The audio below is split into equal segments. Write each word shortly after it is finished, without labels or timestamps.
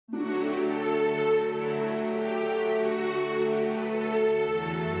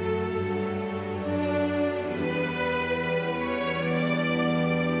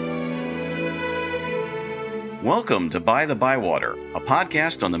Welcome to By the Bywater, a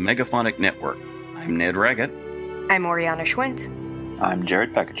podcast on the Megaphonic Network. I'm Ned Raggett. I'm Oriana Schwint. I'm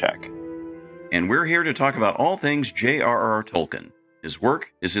Jared Pekacek. And we're here to talk about all things J.R.R. Tolkien, his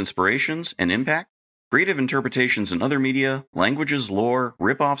work, his inspirations and impact, creative interpretations in other media, languages, lore,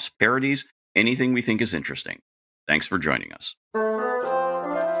 rip-offs, parodies, anything we think is interesting. Thanks for joining us.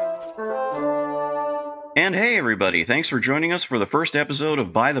 And hey, everybody, thanks for joining us for the first episode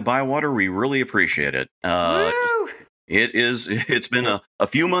of By the Bywater. We really appreciate it. It's been a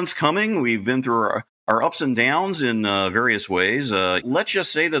few months coming. We've been through our ups and downs in various ways. Let's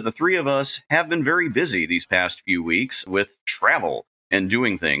just say that the three of us have been very busy these past few weeks with travel and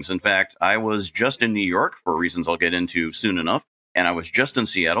doing things. In fact, I was just in New York for reasons I'll get into soon enough, and I was just in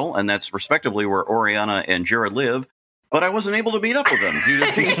Seattle, and that's respectively where Oriana and Jared live. But I wasn't able to meet up with them due to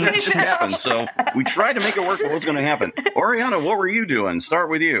things that just happened. So we tried to make it work what was going to happen. Oriana, what were you doing? Start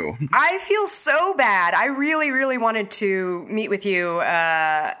with you. I feel so bad. I really, really wanted to meet with you.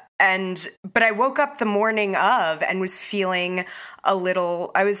 But I woke up the morning of and was feeling I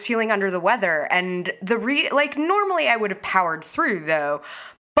was feeling under the weather. And normally I would have powered through though.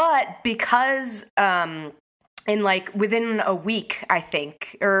 But because, within a week, I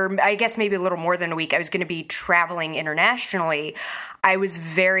think, or I guess maybe a little more than a week, I was going to be traveling internationally. I was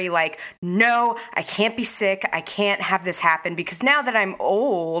very no, I can't be sick. I can't have this happen because now that I'm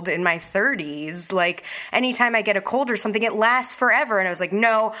old in my 30s, anytime I get a cold or something, it lasts forever. And I was like,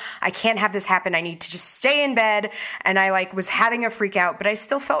 no, I can't have this happen. I need to just stay in bed. And I was having a freak out, but I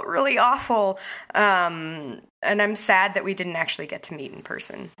still felt really awful. And I'm sad that we didn't actually get to meet in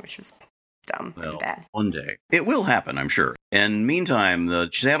person, which was dumb and bad. One day. It will happen, I'm sure. And meantime, the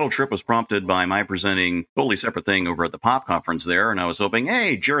Seattle trip was prompted by my presenting totally separate thing over at the POP conference there, and I was hoping,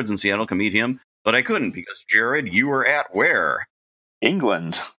 hey, Jared's in Seattle, can meet him. But I couldn't, because, Jared, you were at where?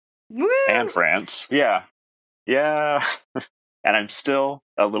 England. Woo! And France. Yeah. And I'm still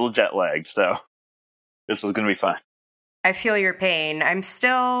a little jet lagged, so this was going to be fun. I feel your pain. I'm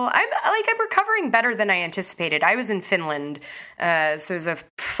recovering better than I anticipated. I was in Finland, so it was a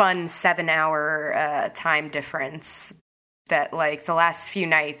fun 7-hour time difference that the last few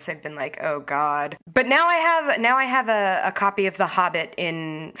nights I've been oh God. But now I have a copy of The Hobbit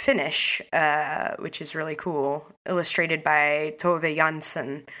in Finnish, which is really cool, illustrated by Tove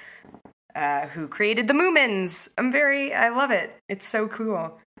Jansson, who created the Moomins. I love it. It's so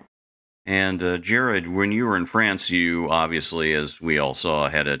cool. And Jared, when you were in France, you obviously, as we all saw,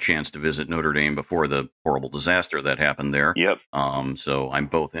 had a chance to visit Notre Dame before the horrible disaster that happened there. Yep. So I'm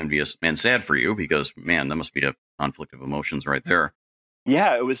both envious and sad for you because, man, that must be a conflict of emotions right there.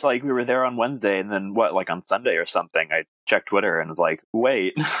 Yeah, it was we were there on Wednesday, and then on Sunday or something, I checked Twitter and was like,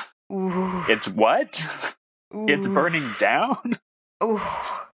 wait, Ooh. It's what? Ooh. It's burning down? Ooh.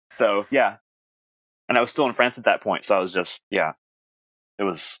 So, yeah. And I was still in France at that point, so I was just, yeah. It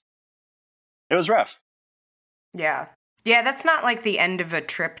was rough. Yeah. Yeah, that's not the end of a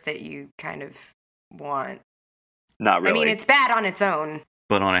trip that you kind of want. Not really. I mean, it's bad on its own.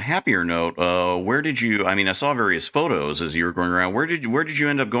 But on a happier note, where did you, I saw various photos as you were going around. Where did you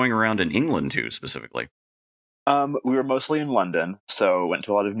end up going around in England to specifically? We were mostly in London, so went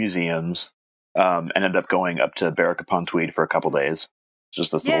to a lot of museums, ended up going up to Berwick-upon-Tweed for a couple days. It's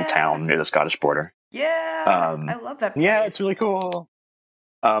just this little town near the Scottish border. Yeah, I love that place. Yeah, it's really cool.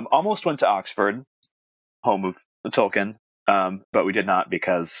 Almost went to Oxford, home of Tolkien, but we did not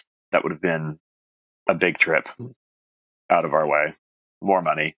because that would have been a big trip out of our way. More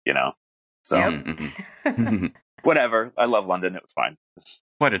money, So, Yep. Whatever. I love London. It was fine.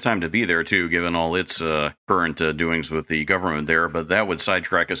 Quite a time to be there, too, given all its current doings with the government there, but that would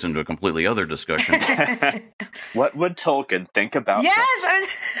sidetrack us into a completely other discussion. What would Tolkien think about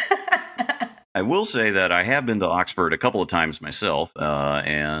Yes! I will say that I have been to Oxford a couple of times myself,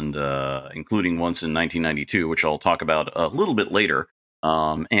 and including once in 1992, which I'll talk about a little bit later.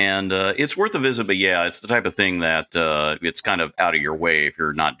 And it's worth a visit, but yeah, it's the type of thing that it's kind of out of your way if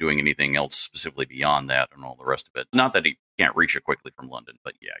you're not doing anything else specifically beyond that and all the rest of it. Not that you can't reach it quickly from London,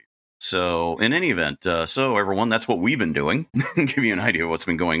 but yeah. So in any event, so everyone, that's what we've been doing. Give you an idea of what's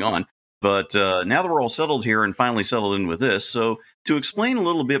been going on. But now that we're all settled here and finally settled in with this, so to explain a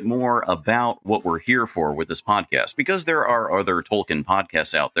little bit more about what we're here for with this podcast, because there are other Tolkien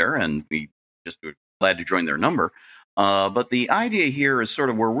podcasts out there, and we just are glad to join their number. But the idea here is sort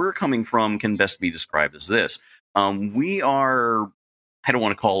of where we're coming from can best be described as this. We are, I don't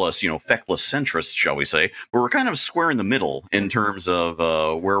want to call us, feckless centrists, shall we say, but we're kind of square in the middle in terms of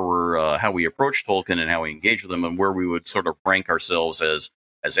where we're, how we approach Tolkien and how we engage with them and where we would sort of rank ourselves as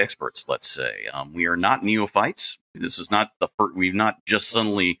experts, let's say. We are not neophytes. This is not we've not just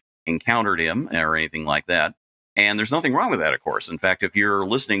suddenly encountered him or anything like that. And there's nothing wrong with that, of course. In fact, if you're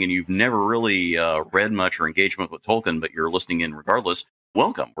listening and you've never really read much or engagement with Tolkien, but you're listening in regardless,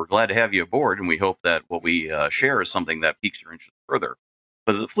 welcome. We're glad to have you aboard, and we hope that what we share is something that piques your interest further.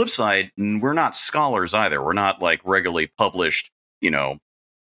 But the flip side, we're not scholars either. We're not like regularly published,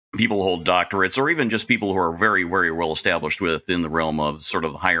 people who hold doctorates, or even just people who are very, very well established within the realm of sort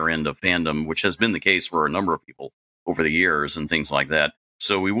of the higher end of fandom, which has been the case for a number of people over the years and things like that.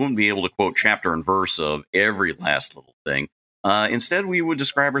 So we wouldn't be able to quote chapter and verse of every last little thing. Instead, we would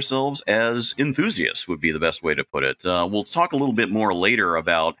describe ourselves as enthusiasts, would be the best way to put it. We'll talk a little bit more later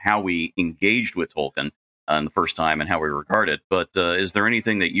about how we engaged with Tolkien the first time and how we regard it. But is there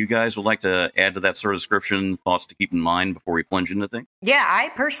anything that you guys would like to add to that sort of description, thoughts to keep in mind before we plunge into things? Yeah, I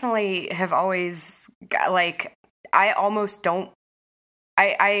personally have always, I almost don't,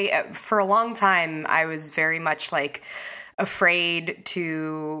 for a long time, I was very much afraid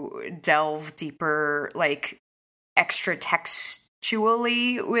to delve deeper, extra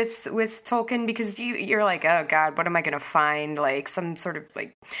textually with Tolkien, because you're like, oh God, what am I going to find? Some sort of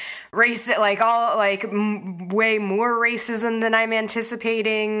race, way more racism than I'm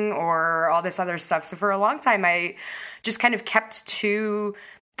anticipating, or all this other stuff. So for a long time, I just kind of kept to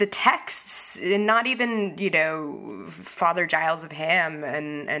the texts, and not even, Father Giles of Ham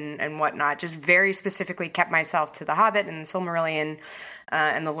and whatnot, just very specifically kept myself to The Hobbit and The Silmarillion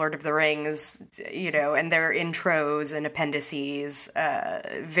and The Lord of the Rings, and their intros and appendices,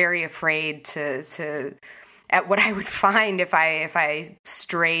 very afraid to at what I would find if I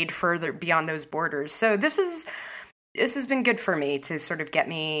strayed further beyond those borders. So this has been good for me to sort of get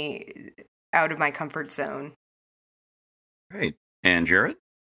me out of my comfort zone. Great. And Jared?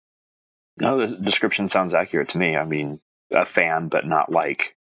 No, the description sounds accurate to me. I mean, a fan, but not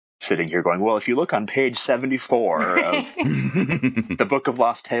sitting here going, well, if you look on page 74 of the Book of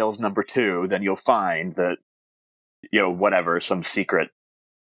Lost Tales #2, then you'll find that, whatever, some secret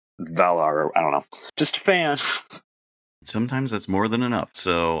Valar, or I don't know. Just a fan. Sometimes that's more than enough.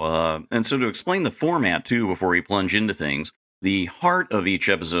 So to explain the format, too, before we plunge into things, the heart of each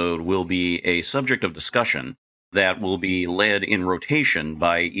episode will be a subject of discussion that will be led in rotation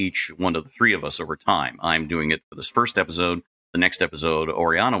by each one of the three of us over time. I'm doing it for this first episode. The next episode,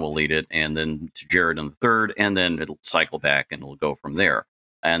 Oriana will lead it, and then to Jared in the third, and then it'll cycle back and it'll go from there.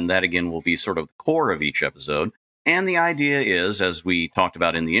 And that, again, will be sort of the core of each episode. And the idea is, as we talked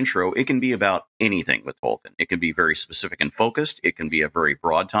about in the intro, it can be about anything with Tolkien. It can be very specific and focused. It can be a very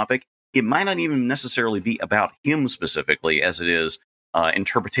broad topic. It might not even necessarily be about him specifically, as it is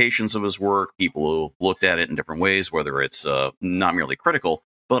interpretations of his work, people who've looked at it in different ways, whether it's not merely critical,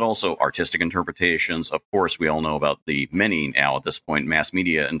 but also artistic interpretations. Of course, we all know about the many now at this point mass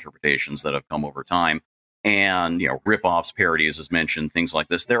media interpretations that have come over time, and rip-offs, parodies, as mentioned, things like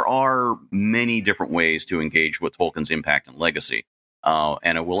this. There are many different ways to engage with Tolkien's impact and legacy.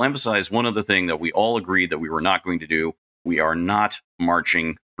 And it will emphasize one other thing that we all agreed that we were not going to do. We are not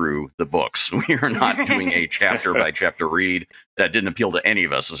marching through the books. We are not doing a chapter by chapter read. That didn't appeal to any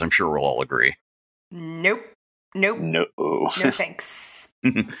of us, as I'm sure we'll all agree. Nope. No, thanks.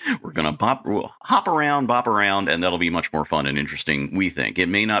 We're going to hop around, bop around, and that'll be much more fun and interesting, we think. It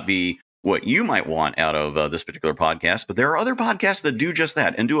may not be what you might want out of this particular podcast, but there are other podcasts that do just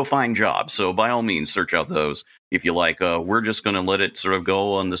that and do a fine job. So by all means, search out those if you like. We're just going to let it sort of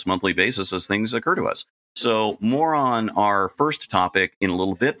go on this monthly basis as things occur to us. So more on our first topic in a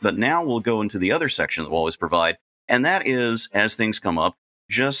little bit, but now we'll go into the other section that we'll always provide, and that is, as things come up,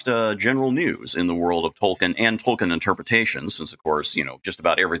 just general news in the world of Tolkien and Tolkien interpretations, since, of course, just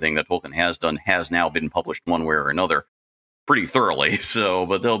about everything that Tolkien has done has now been published one way or another pretty thoroughly. So,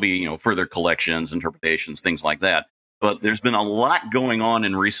 but there'll be, further collections, interpretations, things like that. But there's been a lot going on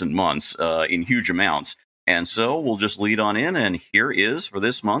in recent months in huge amounts. And so we'll just lead on in, and here is, for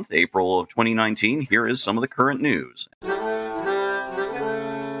this month, April of 2019, here is some of the current news.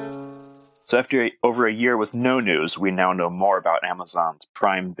 So after over a year with no news, we now know more about Amazon's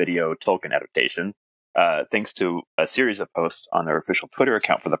Prime Video Tolkien adaptation, thanks to a series of posts on their official Twitter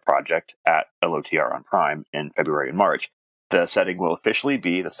account for the project at LOTR on Prime in February and March. The setting will officially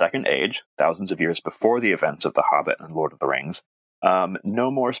be the Second Age, thousands of years before the events of The Hobbit and Lord of the Rings.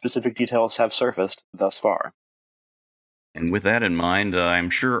 No more specific details have surfaced thus far. And with that in mind, I'm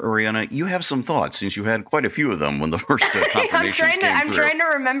sure, Oriana, you have some thoughts, since you had quite a few of them when the first confirmations came I'm trying to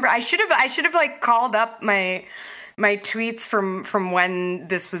remember. I should have called up my tweets from when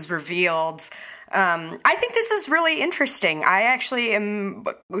this was revealed. I think this is really interesting. I actually am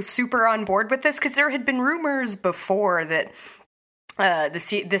super on board with this, because there had been rumors before that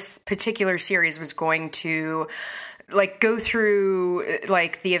this particular series was going to go through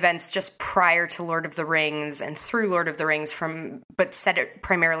like the events just prior to Lord of the Rings and through Lord of the Rings but set it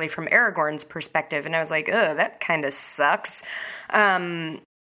primarily from Aragorn's perspective. And I was like, oh, that kind of sucks.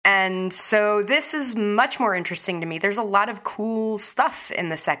 And so this is much more interesting to me. There's a lot of cool stuff in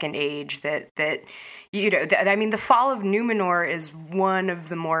the Second Age that I mean, the fall of Numenor is one of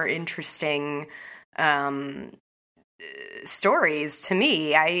the more interesting stories to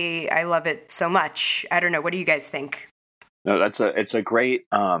me. I love it so much. I don't know. What do you guys think? No, it's a great,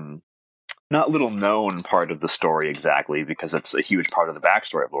 not little known part of the story exactly, because it's a huge part of the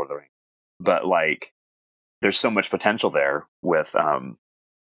backstory of Lord of the Rings. But like, there's so much potential there with,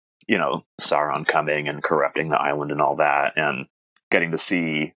 Sauron coming and corrupting the island and all that, and getting to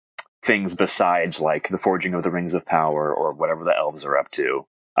see things besides like the forging of the Rings of Power or whatever the elves are up to.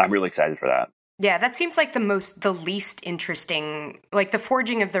 I'm really excited for that. Yeah, that seems like the least interesting, like the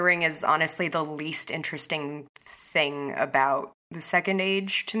forging of the ring is honestly the least interesting thing about the Second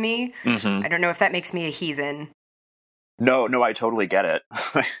Age to me. Mm-hmm. I don't know if that makes me a heathen. No, I totally get it.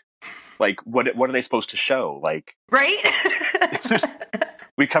 Like, what are they supposed to show? Like, right?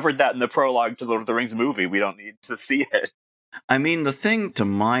 We covered that in the prologue to the Lord of the Rings movie. We don't need to see it. I mean, the thing to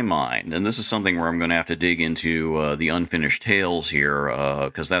my mind, and this is something where I'm going to have to dig into the unfinished tales here,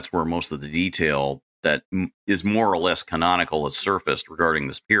 because that's where most of the detail that is more or less canonical has surfaced regarding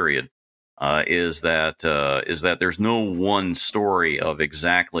this period, is that there's no one story of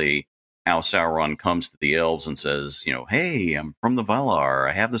exactly how Sauron comes to the elves and says, hey, I'm from the Valar,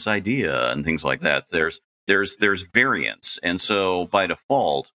 I have this idea, and things like that. There's variance, and so by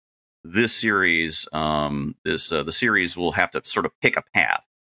default, this series, the series will have to sort of pick a path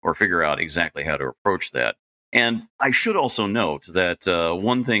or figure out exactly how to approach that. And I should also note that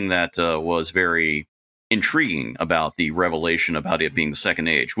one thing that was very intriguing about the revelation about it being the Second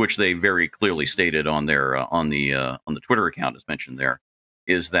Age, which they very clearly stated on their on the Twitter account, as mentioned there,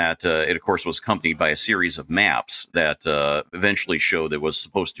 is that it of course was accompanied by a series of maps that eventually showed it was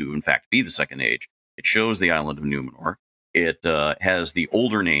supposed to in fact be the Second Age. It shows the island of Numenor. It has the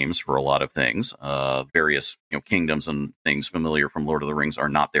older names for a lot of things. Various kingdoms and things familiar from Lord of the Rings are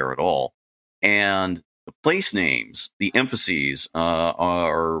not there at all. And the place names, the emphases,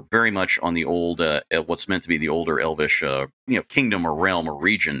 are very much on the old, what's meant to be the older Elvish, kingdom or realm or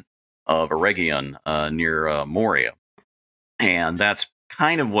region of Eregion near Moria. And that's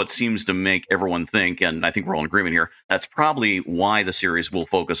kind of what seems to make everyone think, and I think we're all in agreement here, that's probably why the series will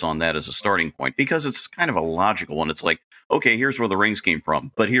focus on that as a starting point, because it's kind of a logical one. It's like, okay, here's where the rings came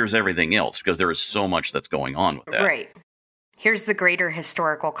from, but here's everything else, because there is so much that's going on with that. Right. Here's the greater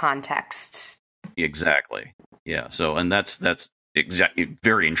historical context. Exactly. Yeah. So, and that's exactly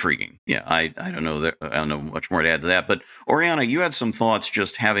very intriguing. Yeah. I don't know much more to add to that, but Oriana, you had some thoughts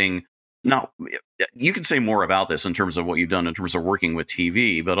just having. Now, you could say more about this in terms of what you've done in terms of working with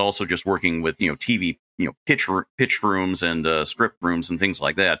TV, but also just working with, TV, pitch rooms and script rooms and things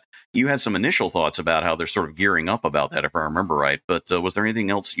like that. You had some initial thoughts about how they're sort of gearing up about that, if I remember right. But was there anything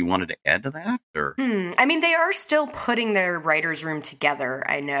else you wanted to add to that? Or? I mean, they are still putting their writer's room together,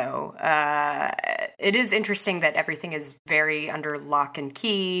 I know. It is interesting that everything is very under lock and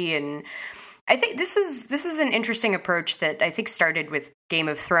key, and I think this is an interesting approach that I think started with Game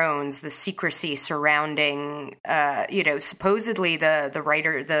of Thrones, the secrecy surrounding, supposedly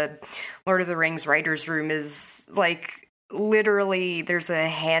the Lord of the Rings writer's room is like literally there's a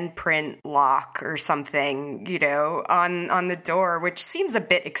handprint lock or something, on the door, which seems a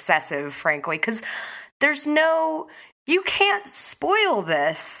bit excessive, frankly, because you can't spoil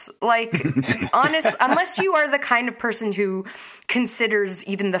this. Like, unless you are the kind of person who considers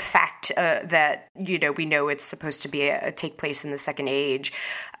even the fact that, we know it's supposed to be take place in the Second Age.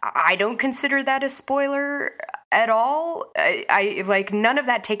 I don't consider that a spoiler at all. I like, none of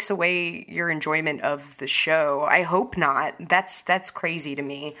that takes away your enjoyment of the show. I hope not. That's crazy to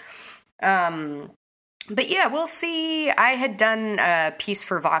me. But yeah, we'll see. I had done a piece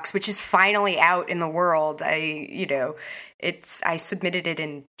for Vox, which is finally out in the world. I submitted it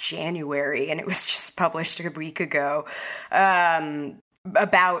in January, and it was just published a week ago,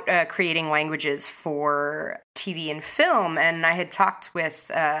 about creating languages for TV and film. And I had talked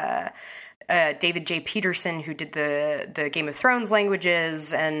with David J. Peterson, who did the Game of Thrones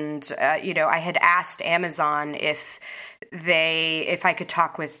languages, and I had asked Amazon if I could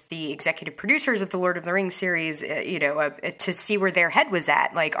talk with the executive producers of the Lord of the Rings series, to see where their head was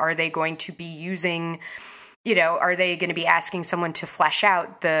at. Like, are they going to be using, are they going to be asking someone to flesh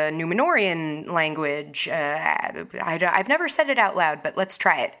out the Numenorian language? I've never said it out loud, but let's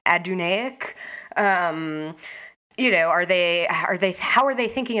try it. Adunaic. are they how are they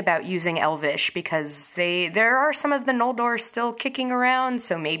thinking about using Elvish, because there are some of the Noldor still kicking around,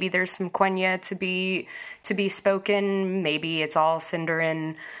 so maybe there's some Quenya to be spoken, maybe it's all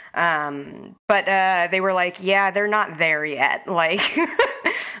Sindarin, but they were like, yeah, they're not there yet, like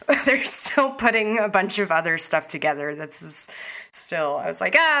they're still putting a bunch of other stuff together. That's still, I was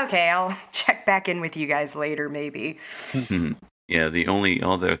like, okay, I'll check back in with you guys later, maybe. Yeah, the only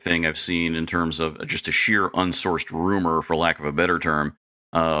other thing I've seen in terms of just a sheer unsourced rumor, for lack of a better term,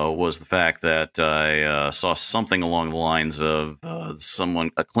 was the fact that I saw something along the lines of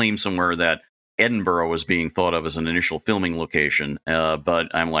a claim somewhere that Edinburgh was being thought of as an initial filming location. But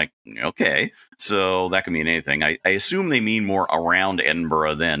I'm like, okay, so that could mean anything. I assume they mean more around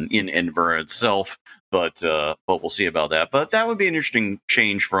Edinburgh than in Edinburgh itself, but we'll see about that. But that would be an interesting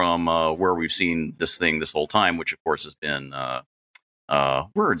change from where we've seen this thing this whole time, which of course has been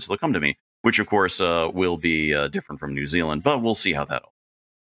words that come to me, which of course will be different from New Zealand, but we'll see how that.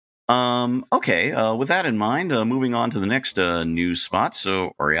 Okay, with that in mind, moving on to the next news spot.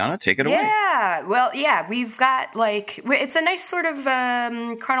 So, Ariana, take it away. Yeah, well, yeah, we've got, it's a nice sort of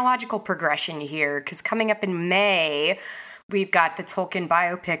chronological progression here, because coming up in May, we've got the Tolkien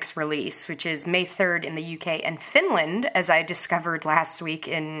Biopics release, which is May 3rd in the UK and Finland, as I discovered last week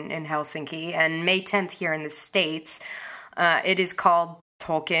in Helsinki, and May 10th here in the States. It is called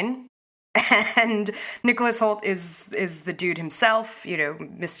Tolkien, and Nicholas Hoult is the dude himself,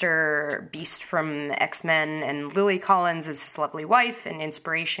 Mr. Beast from X-Men, and Lily Collins is his lovely wife and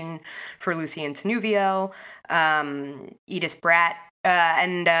inspiration for Luthien Tinuviel. Edith Bratt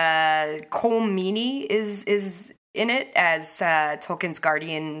and Cole Meany is in it as Tolkien's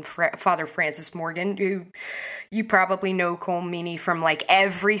guardian, Father Francis Morgan, who you probably know Cole Meany from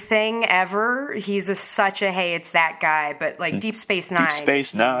everything ever. He's such a hey, it's that guy, but Deep Space Nine. Deep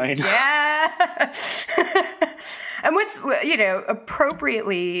Space Nine. Yeah. And what's,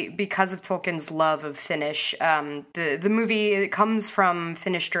 appropriately, because of Tolkien's love of Finnish, the movie, it comes from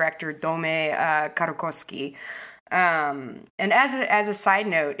Finnish director Dome Karukoski. And as a side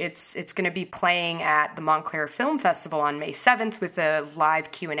note, it's going to be playing at the Montclair Film Festival on May 7th with a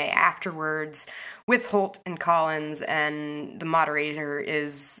live Q&A afterwards with Hoult and Collins, and the moderator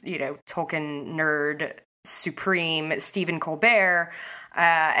is, Tolkien nerd supreme Stephen Colbert.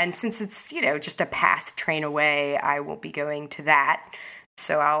 And since it's, just a path train away, I won't be going to that.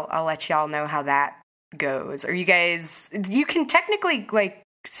 So I'll let y'all know how that goes. Are you guys, you can technically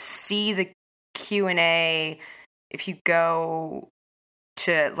see the Q&A if you go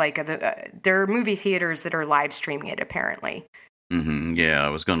to there are movie theaters that are live streaming it, apparently. Mm-hmm. Yeah, I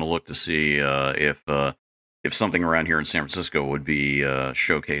was going to look to see if something around here in San Francisco would be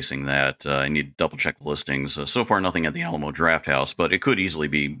showcasing that. I need to double check the listings. So far, nothing at the Alamo Drafthouse, but it could easily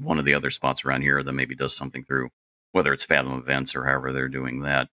be one of the other spots around here that maybe does something through, whether it's Fathom Events or however they're doing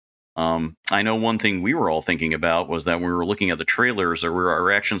that. I know one thing we were all thinking about was that when we were looking at the trailers, our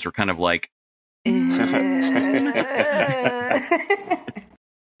reactions were kind of like, I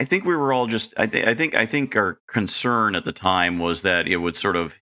think we were all just. I think our concern at the time was that it would sort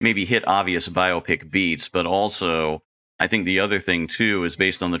of maybe hit obvious biopic beats, but also I think the other thing too is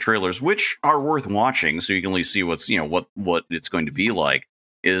based on the trailers, which are worth watching, so you can at least see what's what it's going to be like.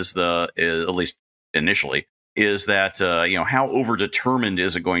 Is at least initially is that how overdetermined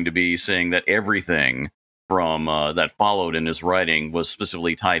is it going to be, saying that everything from that followed in his writing was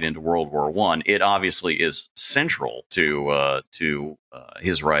specifically tied into World War I. It obviously is central to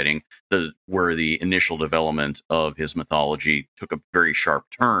his writing, where the initial development of his mythology took a very sharp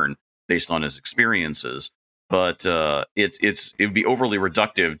turn based on his experiences. But it'd be overly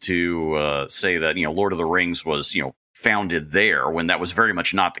reductive to say that Lord of the Rings was founded there, when that was very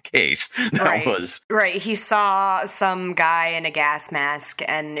much not the case. Right. He saw some guy in a gas mask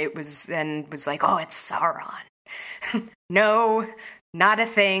and was like, oh, it's Sauron. No, not a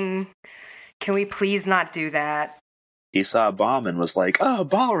thing. Can we please not do that? He saw a bomb and was like, oh,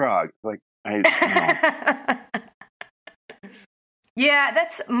 Balrog. Yeah,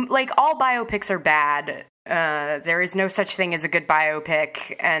 that's all biopics are bad. There is no such thing as a good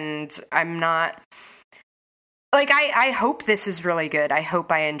biopic, and I'm not. I hope this is really good. I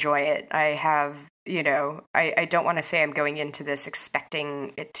hope I enjoy it. I have, I don't want to say I'm going into this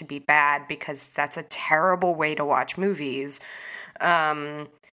expecting it to be bad, because that's a terrible way to watch movies. But,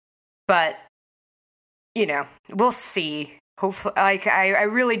 we'll see. Hopefully, I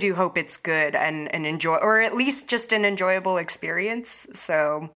really do hope it's good and enjoy, or at least just an enjoyable experience.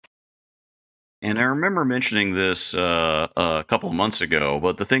 So. And I remember mentioning this a couple of months ago,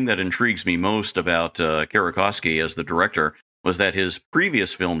 but the thing that intrigues me most about Karukoski as the director was that his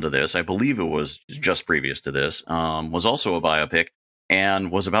previous film to this, I believe it was just previous to this, was also a biopic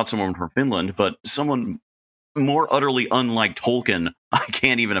and was about someone from Finland, but someone more utterly unlike Tolkien, I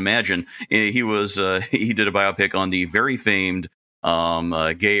can't even imagine. He did a biopic on the very famed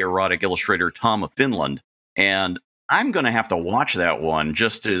gay erotic illustrator Tom of Finland, and I'm going to have to watch that one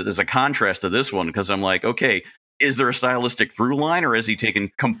just as a contrast to this one, because I'm like, okay, is there a stylistic through line, or has he taken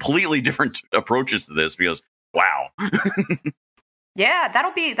completely different approaches to this? Because wow. Yeah,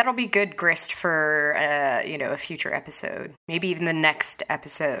 that'll be good grist for a future episode, maybe even the next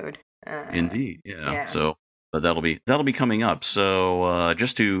episode. Indeed, yeah. So. But that'll be coming up. So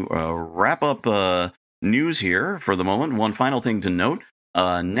just to wrap up news here for the moment, one final thing to note.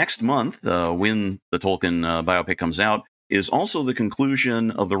 Next month, when the Tolkien biopic comes out, is also the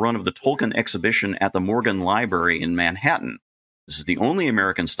conclusion of the run of the Tolkien exhibition at the Morgan Library in Manhattan. This is the only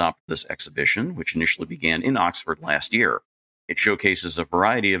American stop for this exhibition, which initially began in Oxford last year. It showcases a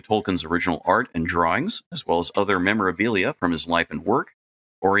variety of Tolkien's original art and drawings, as well as other memorabilia from his life and work.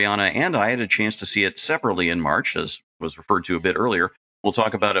 Oriana and I had a chance to see it separately in March, as was referred to a bit earlier. We'll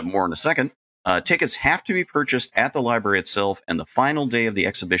talk about it more in a second. Tickets have to be purchased at the library itself, and the final day of the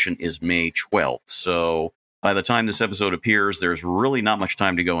exhibition is May 12th. So by the time this episode appears, there's really not much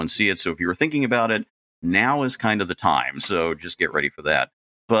time to go and see it. So if you were thinking about it, now is kind of the time. So just get ready for that.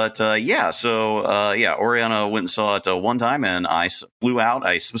 But Oriana went and saw it one time, and I flew out.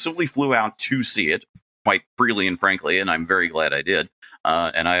 I specifically flew out to see it quite freely and frankly, and I'm very glad I did.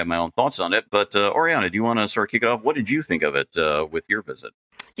 And I have my own thoughts on it. But Oriana, do you want to sort of kick it off? What did you think of it with your visit?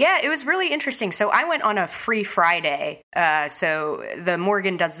 Yeah, it was really interesting. So I went on a free Friday. So the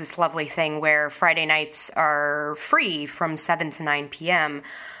Morgan does this lovely thing where Friday nights are free from 7 to 9 p.m.,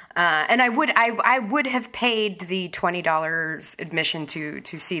 and I would have paid the $20 admission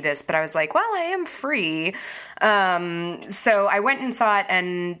to see this, but I was like, well, I am free. So I went and saw it,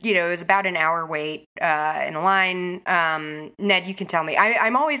 and it was about an hour wait in a line. Ned, you can tell me.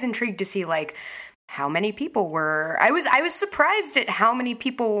 I'm always intrigued to see like how many people were. I was surprised at how many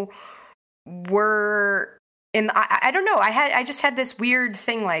people were. And I don't know. I just had this weird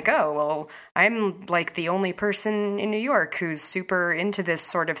thing like, oh, well, I'm like the only person in New York who's super into this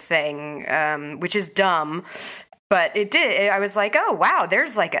sort of thing, which is dumb. But it did. I was like, oh, wow,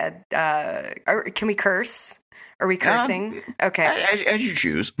 there's like can we curse? Are we cursing? Okay. As you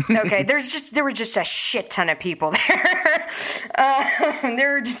choose. Okay. There was just a shit ton of people there.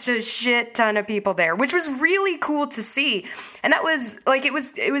 There were just a shit ton of people there, which was really cool to see. And that was like, it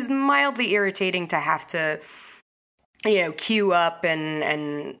was mildly irritating to have to, queue up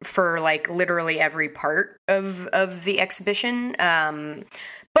and for like literally every part of the exhibition.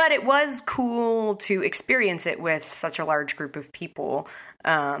 But it was cool to experience it with such a large group of people.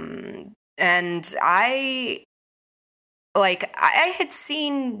 And I had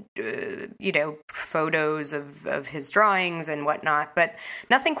seen, photos of his drawings and whatnot, but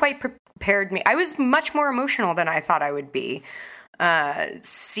nothing quite prepared me. I was much more emotional than I thought I would be,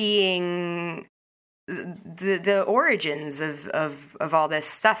 seeing the origins of all this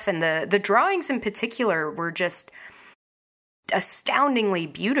stuff. And the drawings in particular were just astoundingly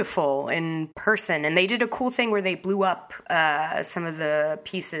beautiful in person. And they did a cool thing where they blew up some of the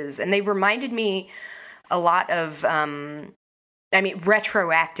pieces, and they reminded me a lot of,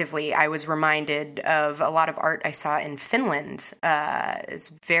 retroactively, I was reminded of a lot of art I saw in Finland. It's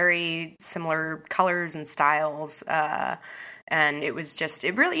very similar colors and styles. And it was just,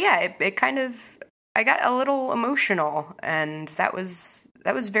 it kind of, I got a little emotional, and that was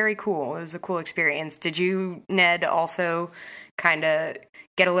very cool. It was a cool experience. Did you, Ned, also kind of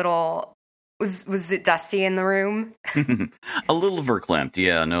get a little... Was it dusty in the room? A little verklempt,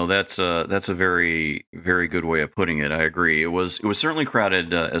 yeah. No, that's a very, very good way of putting it. I agree. It was certainly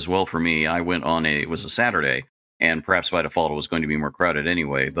crowded as well for me. I went on it was a Saturday, and perhaps by default it was going to be more crowded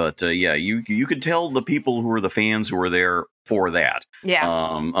anyway. But you could tell the people who were the fans who were there for that.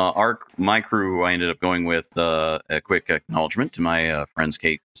 Yeah. My crew, I ended up going with a quick acknowledgement to my friends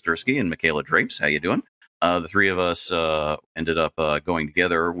Kate Stursky and Michaela Drapes. How you doing? The three of us ended up going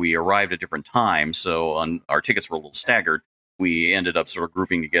together. We arrived at different times, so our tickets were a little staggered. We ended up sort of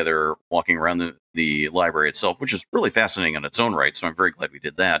grouping together, walking around the library itself, which is really fascinating in its own right, so I'm very glad we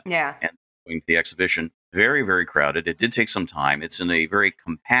did that. Yeah. And going to the exhibition, very, very crowded. It did take some time. It's in a very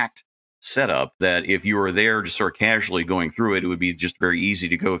compact setup that if you were there just sort of casually going through it, it would be just very easy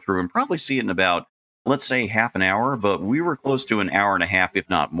to go through and probably see it in about, let's say, half an hour, but we were close to an hour and a half, if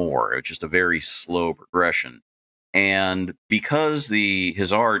not more. It's just a very slow progression. And because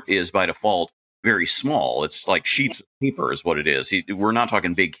his art is by default very small, it's like sheets of paper is what it is. We're not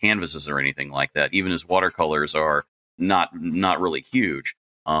talking big canvases or anything like that. Even his watercolors are not really huge.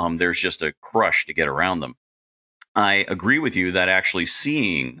 There's just a crush to get around them. I agree with you that actually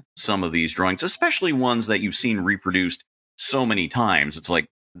seeing some of these drawings, especially ones that you've seen reproduced so many times, it's like,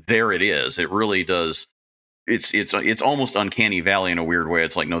 there it is. It really does. It's almost uncanny valley in a weird way.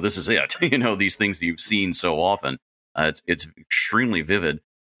 It's like, no, this is it. These things that you've seen so often. It's extremely vivid.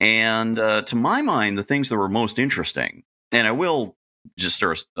 And to my mind, the things that were most interesting, and I will just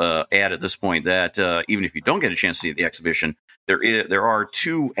add at this point that even if you don't get a chance to see the exhibition, there are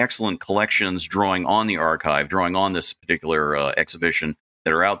two excellent collections drawing on the archive, drawing on this particular exhibition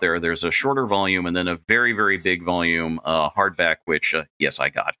that are out there. There's a shorter volume and then a very, very big volume hardback, which, yes, I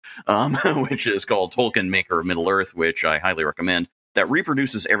got, which is called Tolkien, Maker of Middle-earth, which I highly recommend, that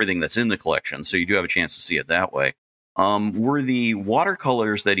reproduces everything that's in the collection. So you do have a chance to see it that way. Were the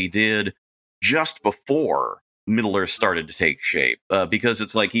watercolors that he did just before Middle-earth started to take shape, because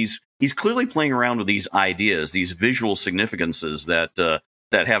it's like he's clearly playing around with these ideas, these visual significances that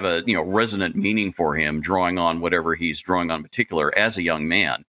have a resonant meaning for him, drawing on whatever he's drawing on in particular as a young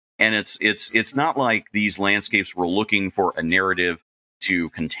man. And it's not like these landscapes were looking for a narrative to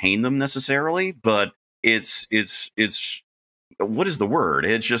contain them necessarily, but it's what is the word?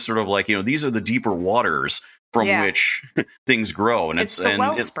 It's just sort of like, these are the deeper waters from which things grow. And it's the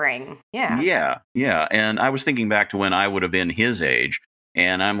wellspring. Yeah. And I was thinking back to when I would have been his age,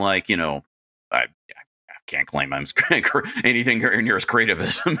 and I'm like, I can't claim I'm anything near as creative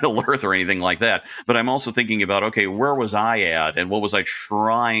as Middle-earth or anything like that. But I'm also thinking about, okay, where was I at, and what was I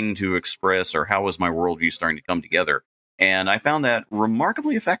trying to express, or how was my worldview starting to come together? And I found that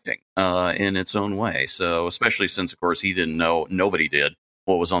remarkably affecting in its own way. So especially since, of course, he didn't know, nobody did,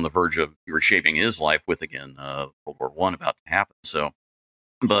 what was on the verge of reshaping his life with, again, World War I about to happen. So,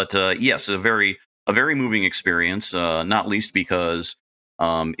 but yes, a very moving experience, not least because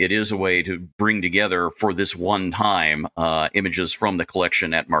it is a way to bring together for this one time images from the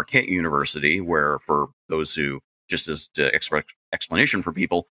collection at Marquette University, where, for those who, just as explanation for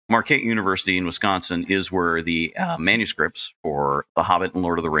people, Marquette University in Wisconsin is where the manuscripts for The Hobbit and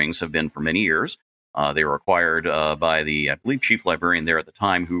Lord of the Rings have been for many years. They were acquired by the, I believe, chief librarian there at the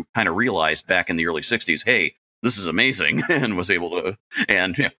time, who kind of realized back in the early 60s, hey, this is amazing, and was able to,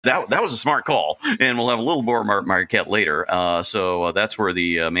 and that was a smart call. And we'll have a little more Marquette later. So that's where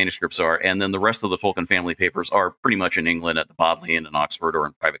the manuscripts are. And then the rest of the Tolkien family papers are pretty much in England at the Bodleian in Oxford or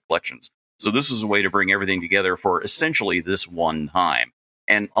in private collections. So this is a way to bring everything together for essentially this one time.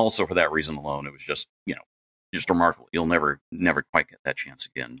 And also for that reason alone, it was just, just remarkable. You'll never quite get that chance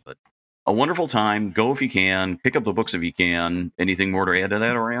again. But a wonderful time. Go if you can. Pick up the books if you can. Anything more to add to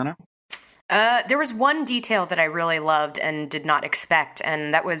that, Oriana? There was one detail that I really loved and did not expect,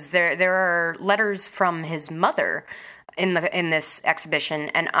 and that was there are letters from his mother in this exhibition,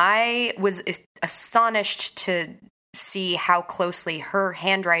 and I was astonished to see how closely her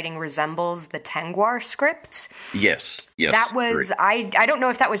handwriting resembles the Tengwar script. Yes. That was, I don't know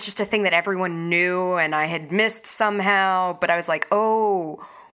if that was just a thing that everyone knew and I had missed somehow, but I was like, oh,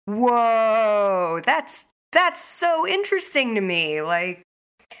 whoa, that's so interesting to me. Like,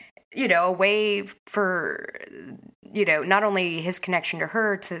 a way for, not only his connection to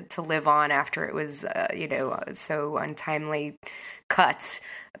her to live on after it was, so untimely cut,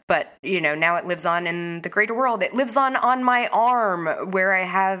 but, now it lives on in the greater world. It lives on my arm where I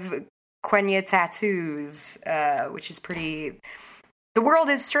have Quenya tattoos, which is pretty, the world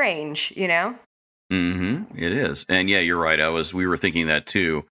is strange, Mm-hmm. It is. And yeah, you're right. We were thinking that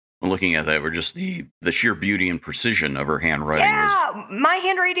too. Looking at that, we're just the sheer beauty and precision of her handwriting. Yeah, my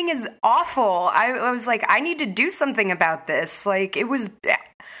handwriting is awful. I was like, I need to do something about this. Like, it was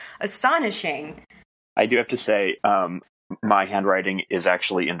astonishing. I do have to say, my handwriting is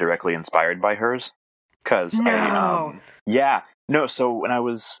actually indirectly inspired by hers. Because so when I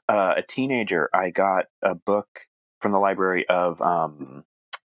was a teenager, I got a book from the library of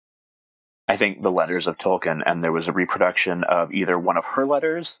I think the letters of Tolkien, and there was a reproduction of either one of her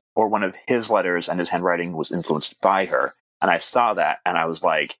letters or one of his letters, and his handwriting was influenced by her. And I saw that, and I was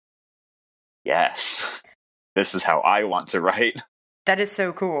like, yes, this is how I want to write. That is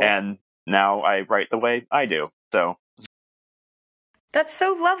so cool. And now I write the way I do. So that's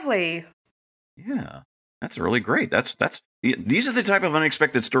so lovely. Yeah, that's really great. These are the type of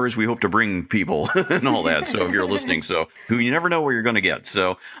unexpected stories we hope to bring people and all that. So if you're listening, who you never know where you're going to get.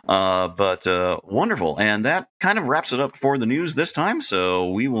 So, but wonderful. And that kind of wraps it up for the news this time. So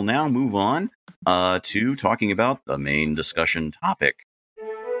we will now move on to talking about the main discussion topic.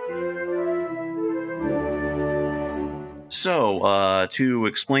 So to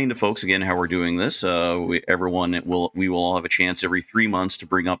explain to folks again how we're doing this, we will all have a chance every 3 months to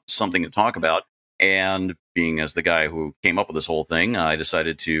bring up something to talk about. And being as the guy who came up with this whole thing, I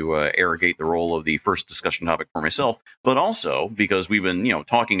decided to arrogate the role of the first discussion topic for myself. But also because we've been,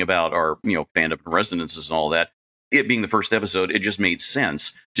 talking about our, fandom and resonances and all that. It being the first episode, it just made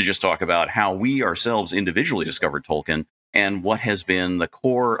sense to just talk about how we ourselves individually discovered Tolkien and what has been the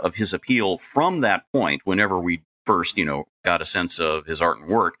core of his appeal from that point, whenever we first, got a sense of his art and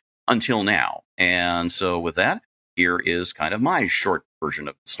work until now. And so with that, here is kind of my short version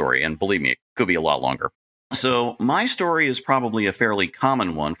of the story. And believe me, it could be a lot longer. So my story is probably a fairly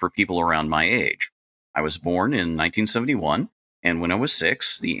common one for people around my age. I was born in 1971, and when I was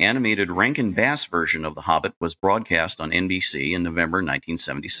 6, the animated Rankin Bass version of The Hobbit was broadcast on NBC in November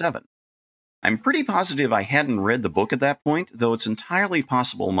 1977. I'm pretty positive I hadn't read the book at that point, though it's entirely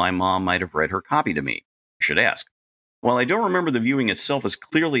possible my mom might have read her copy to me. I should ask. While I don't remember the viewing itself as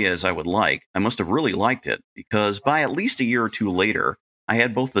clearly as I would like, I must have really liked it, because by at least a year or two later, I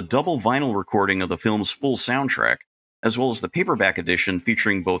had both the double vinyl recording of the film's full soundtrack, as well as the paperback edition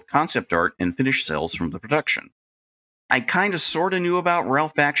featuring both concept art and finished stills from the production. I kinda sorta knew about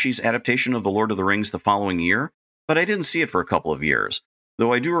Ralph Bakshi's adaptation of The Lord of the Rings the following year, but I didn't see it for a couple of years,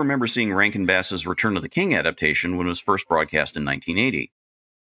 though I do remember seeing Rankin Bass's Return of the King adaptation when it was first broadcast in 1980.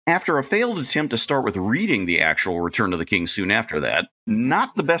 After a failed attempt to start with reading the actual Return of the King soon after that,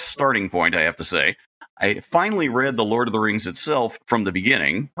 not the best starting point, I have to say, I finally read The Lord of the Rings itself from the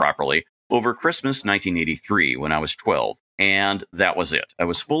beginning, properly, over Christmas 1983 when I was 12, and that was it. I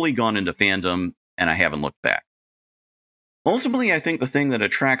was fully gone into fandom, and I haven't looked back. Ultimately, I think the thing that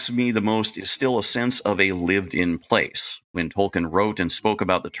attracts me the most is still a sense of a lived-in place. When Tolkien wrote and spoke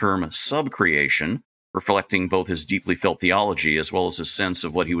about the term subcreation, reflecting both his deeply felt theology as well as his sense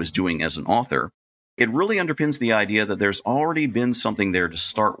of what he was doing as an author, it really underpins the idea that there's already been something there to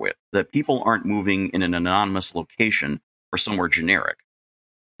start with, that people aren't moving in an anonymous location or somewhere generic.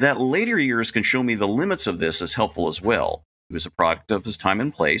 That later years can show me the limits of this is helpful as well. He was a product of his time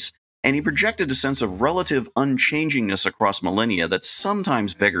and place, and he projected a sense of relative unchangingness across millennia that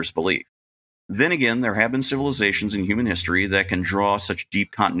sometimes beggars belief. Then again, there have been civilizations in human history that can draw such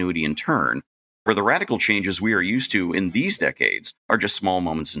deep continuity in turn, where the radical changes we are used to in these decades are just small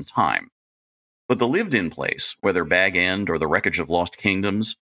moments in time. But the lived-in place, whether Bag End or the wreckage of lost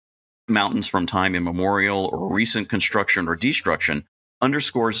kingdoms, mountains from time immemorial, or recent construction or destruction,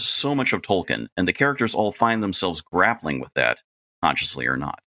 underscores so much of Tolkien, and the characters all find themselves grappling with that, consciously or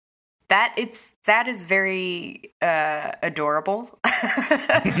not. That is very adorable.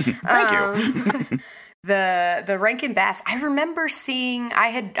 Thank you. The Rankin Bass. I remember seeing. I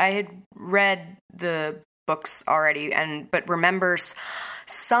had read the books already, but remember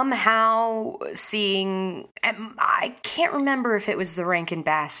somehow seeing. I can't remember if it was the Rankin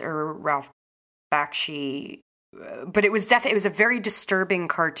Bass or Ralph Bakshi. But it was a very disturbing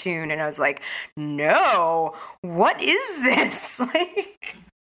cartoon, and I was like, "No, what is this?" Like,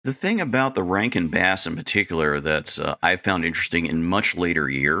 the thing about the Rankin Bass in particular that's I found interesting in much later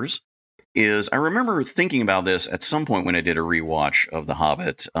years is I remember thinking about this at some point when I did a rewatch of The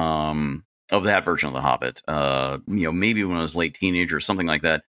Hobbit, of that version of The Hobbit, maybe when I was late teenager or something like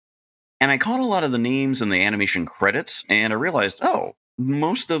that. And I caught a lot of the names in the animation credits, and I realized, oh,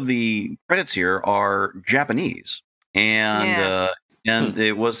 most of the credits here are Japanese. And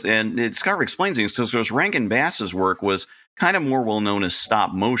it's kind of explains things because Rankin Bass's work was kind of more well known as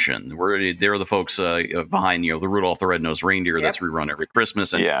stop motion, where they're the folks behind the Rudolph the Red-Nosed Reindeer that's rerun every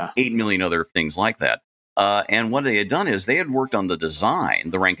Christmas and 8 million other things like that. And what they had done is they had worked on the design,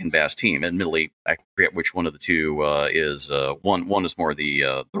 the Rankin Bass team. Admittedly, I forget which one of the two is. One is more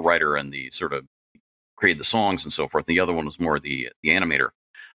the writer and the sort of created the songs and so forth. The other one was more the animator.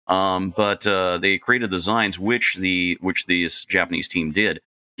 But they created designs which this Japanese team did.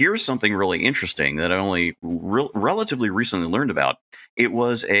 Here's something really interesting that I only relatively recently learned about. It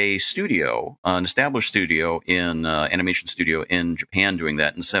was a studio, an established studio animation studio in Japan doing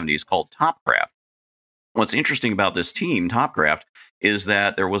that in the 70s called Topcraft. What's interesting about this team, Topcraft, is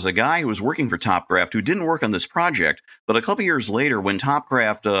that there was a guy who was working for Topcraft who didn't work on this project, but a couple years later, when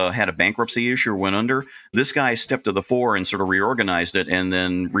Topcraft had a bankruptcy issue or went under, this guy stepped to the fore and sort of reorganized it and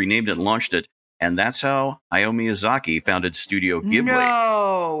then renamed it and launched it. And that's how Hayao Miyazaki founded Studio Ghibli.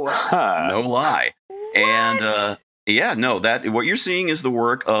 No lie. What? And what you're seeing is the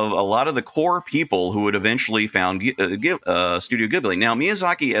work of a lot of the core people who would eventually found Studio Ghibli. Now,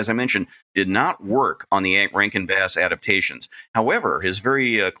 Miyazaki, as I mentioned, did not work on the Rankin Bass adaptations. However, his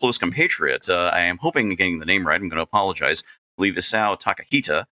very close compatriot, I am hoping I'm getting the name right, I'm going to apologize, I believe Isao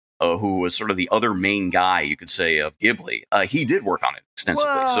Takahita, who was sort of the other main guy, you could say, of Ghibli, he did work on it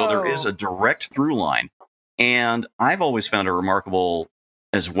extensively. Whoa. So there is a direct through line. And I've always found it remarkable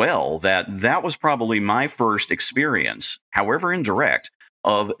as well that was probably my first experience, however indirect,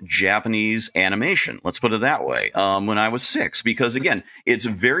 of Japanese animation. Let's put it that way. When I was 6, because again, it's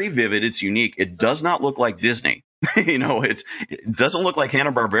very vivid, it's unique. It does not look like Disney. It doesn't look like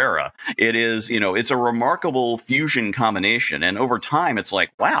Hanna-Barbera. It is, it's a remarkable fusion combination. And over time, it's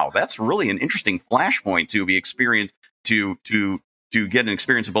like, wow, that's really an interesting flashpoint to be experienced, to get an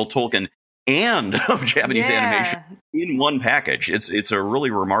experience of both Tolkien and of Japanese animation in one package. It's a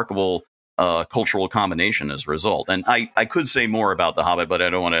really remarkable cultural combination as a result. And I could say more about The Hobbit, but I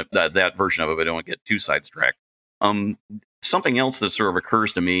don't want to, that version of it, but I don't want to get too sidetracked. Something else that sort of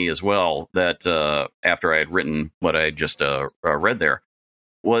occurs to me as well, that after I had written what I just read there,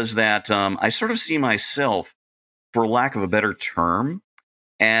 was that I sort of see myself, for lack of a better term,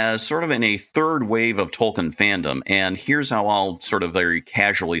 as sort of in a third wave of Tolkien fandom. And here's how I'll sort of very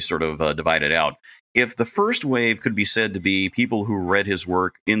casually sort of divide it out. If the first wave could be said to be people who read his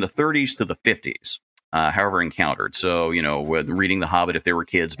work in the 30s to the 50s, however encountered. So, with reading The Hobbit, if they were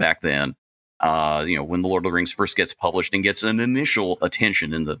kids back then, when The Lord of the Rings first gets published and gets an initial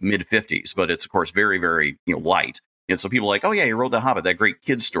attention in the mid 50s, but it's of course very, very, light. And so people are like, oh yeah, you wrote The Hobbit, that great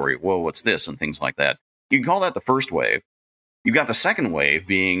kid's story. Whoa, what's this? And things like that. You can call that the first wave. You've got the second wave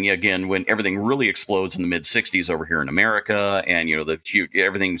being, again, when everything really explodes in the mid 60s over here in America, and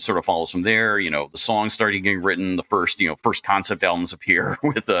everything sort of follows from there. The songs started getting written, the first concept albums appear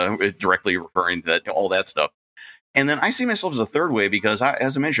with directly referring to that, all that stuff. And then I see myself as a third wave because,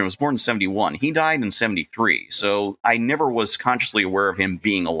 as I mentioned, I was born in 71. He died in 73. So I never was consciously aware of him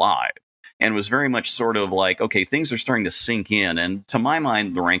being alive, and was very much sort of like, okay, things are starting to sink in. And to my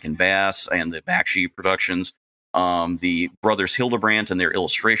mind, the Rankin Bass and the Bakshi productions, the brothers Hildebrandt and their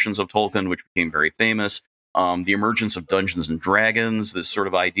illustrations of Tolkien, which became very famous, the emergence of Dungeons and Dragons, this sort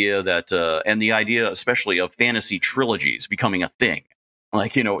of idea that, and the idea especially of fantasy trilogies becoming a thing.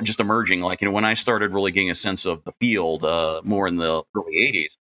 Like, just emerging, like, when I started really getting a sense of the field more in the early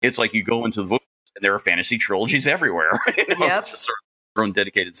 80s, it's like you go into the books and there are fantasy trilogies everywhere, Yep. Just sort of their own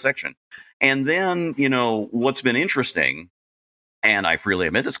dedicated section. And then, what's been interesting, and I freely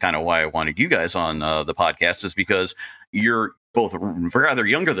admit this, kind of why I wanted you guys on the podcast, is because you're both rather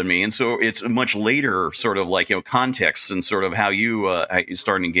younger than me, and so it's a much later sort of like context and sort of how you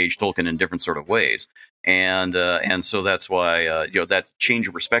start to engage Tolkien in different sort of ways, and so that's why that change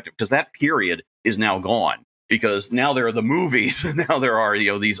of perspective, because that period is now gone, because now there are the movies, and now there are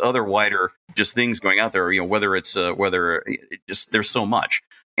these other wider just things going out there, whether it's there's so much.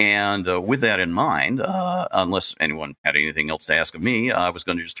 And with that in mind, unless anyone had anything else to ask of me, I was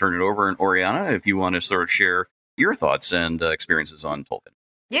going to just turn it over. And Oriana, if you want to sort of share your thoughts and experiences on Tolkien.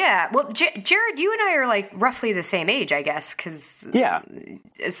 Yeah, well, Jared, you and I are like roughly the same age, I guess, because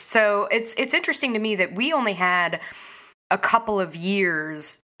So it's interesting to me that we only had a couple of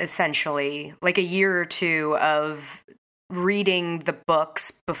years, essentially, like a year or two of reading the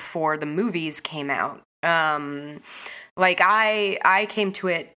books before the movies came out. Like I came to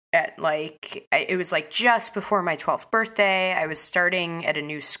it at it was like just before my 12th birthday. I was starting at a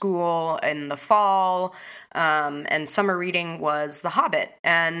new school in the fall, and summer reading was The Hobbit,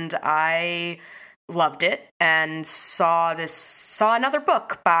 and I loved it and saw another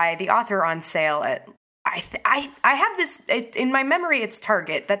book by the author on sale at I have this in my memory. It's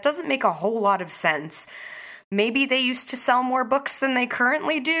Target. That doesn't make a whole lot of sense. Maybe they used to sell more books than they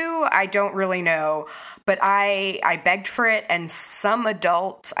currently do. I don't really know. But I begged for it, and some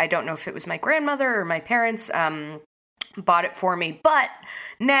adult, I don't know if it was my grandmother or my parents, bought it for me. But,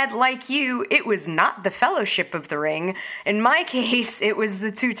 Ned, like you, it was not the Fellowship of the Ring. In my case, it was the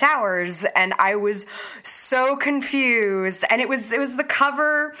Two Towers, and I was so confused. And it was the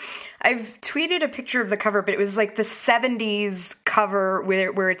cover. I've tweeted a picture of the cover, but it was like the 70s cover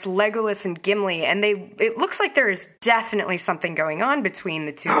where it's Legolas and Gimli, and it looks like there is definitely something going on between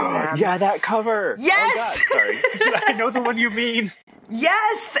the two of them. Yeah, that cover. Yes! Oh, God, sorry. I know the one you mean.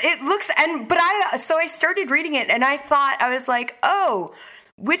 Yes, it looks, so I started reading it, and I was like, oh,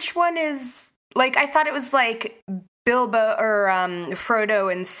 which one is, like, I thought it was like Bilbo or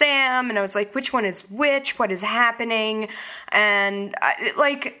Frodo and Sam, and I was like, which one is which? What is happening? And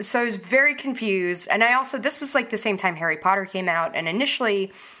so I was very confused. And this was like the same time Harry Potter came out, and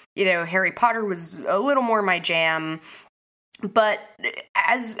initially, Harry Potter was a little more my jam. But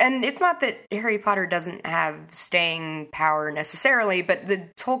and it's not that Harry Potter doesn't have staying power necessarily, but the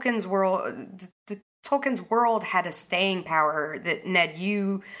Tolkien's world had a staying power that, Ned,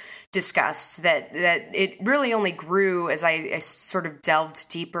 you discussed, that it really only grew as I sort of delved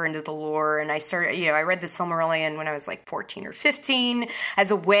deeper into the lore, and I started, I read the Silmarillion when I was like 14 or 15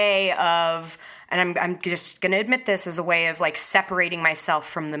 as a way of, and I'm just going to admit this, as a way of like separating myself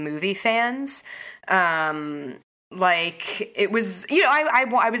from the movie fans. Like it was,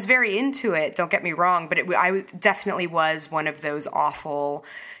 I was very into it, don't get me wrong, but I definitely was one of those awful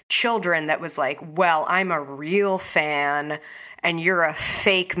children that was like, well, I'm a real fan and you're a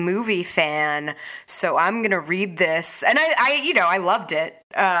fake movie fan, so I'm gonna read this. And I loved it.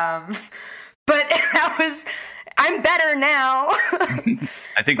 But I'm better now.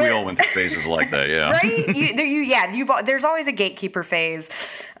 I think we all went through phases like that, yeah. Right? There's always a gatekeeper phase.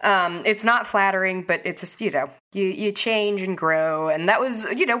 It's not flattering, but it's, you change and grow. And that was,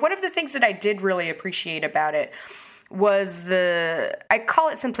 one of the things that I did really appreciate about it was I call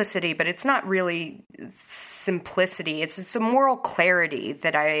it simplicity, but it's not really simplicity. It's a moral clarity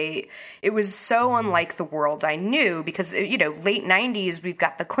that it was so unlike the world I knew, because, late 90s, we've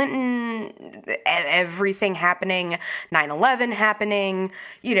got the Clinton, everything happening, 9/11 happening,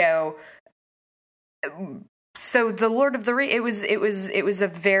 so the Lord of the Rings, it was a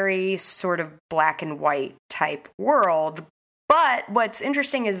very sort of black and white type world. But what's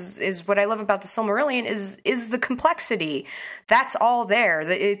interesting is what I love about the Silmarillion is the complexity. That's all there.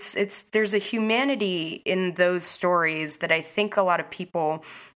 There's a humanity in those stories that I think a lot of people,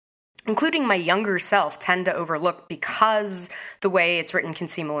 including my younger self, tend to overlook because the way it's written can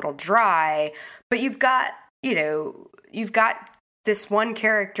seem a little dry. But you've got this one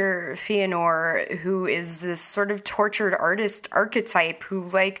character, Fëanor, who is this sort of tortured artist archetype who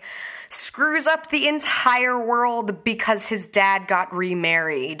like screws up the entire world because his dad got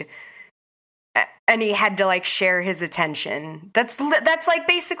remarried and he had to like share his attention. That's like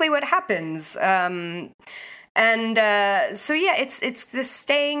basically what happens. So yeah, it's this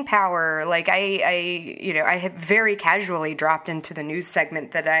staying power. Like I have very casually dropped into the news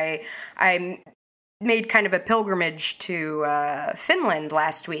segment that I made kind of a pilgrimage to Finland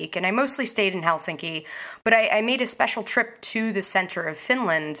last week, and I mostly stayed in Helsinki, but I made a special trip to the center of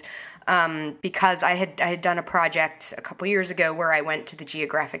Finland because I had done a project a couple years ago where I went to the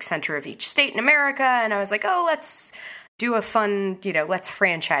geographic center of each state in America, and I was like, oh, let's do a fun, let's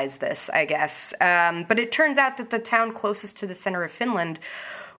franchise this, I guess. But it turns out that the town closest to the center of Finland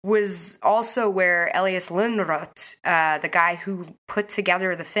was also where Elias Lönnrot, the guy who put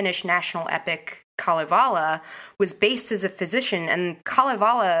together the Finnish national epic Kalevala, was based as a physician. And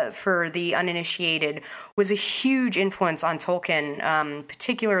Kalevala, for the uninitiated, was a huge influence on Tolkien,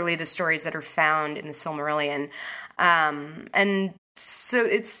 particularly the stories that are found in the Silmarillion. And so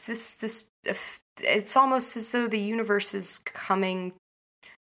it's it's almost as though the universe is coming.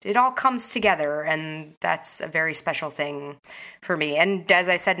 It all comes together, and that's a very special thing for me. And as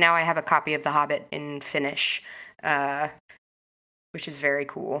I said, now I have a copy of The Hobbit in Finnish, which is very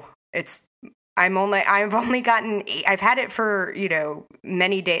cool. I've had it for,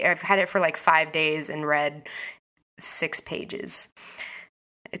 many days. I've had it for like 5 days and read 6 pages.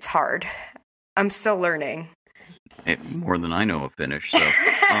 It's hard. I'm still learning. More than I know of Finnish, so,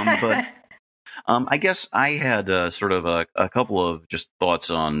 but... I guess I had sort of a couple of just thoughts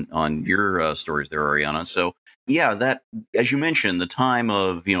on your stories there, Ariana. So, yeah, that, as you mentioned, the time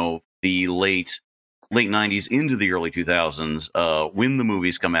of, the late 90s into the early 2000s, when the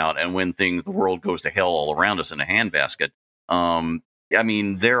movies come out and when the world goes to hell all around us in a handbasket. I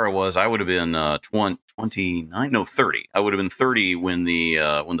mean, there I was. I would have been 30. I would have been 30 when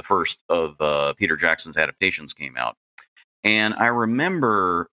the first of Peter Jackson's adaptations came out. And I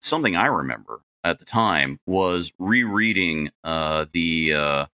remember something at the time was rereading Lord of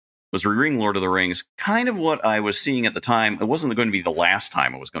the Rings. Kind of what I was seeing at the time. It wasn't going to be the last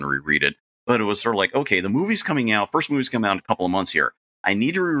time I was going to reread it, but it was sort of like, okay, the movie's coming out. First movie's come out in a couple of months here. I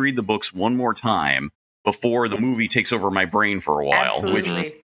need to reread the books one more time before the movie takes over my brain for a while.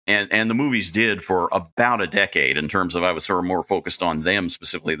 Absolutely. And the movies did for about a decade in terms of I was sort of more focused on them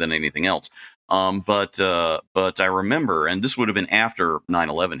specifically than anything else. But I remember, and this would have been after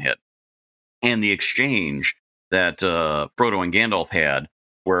 9/11 hit, and the exchange that Frodo and Gandalf had,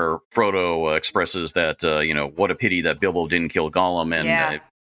 where Frodo expresses that, what a pity that Bilbo didn't kill Gollum, and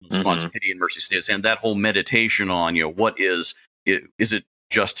response pity and mercy stays, and that whole meditation on, what is it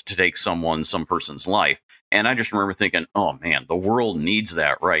just to take some person's life? And I just remember thinking, oh man, the world needs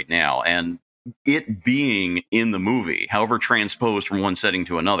that right now. And it being in the movie, however transposed from one setting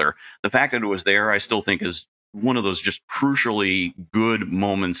to another, the fact that it was there, I still think is one of those just crucially good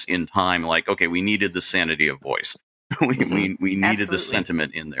moments in time. Like, okay, we needed the sanity of voice. we needed the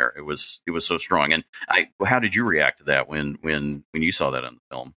sentiment in there. It was so strong. And how did you react to that when you saw that in the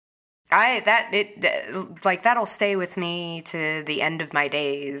film? That'll stay with me to the end of my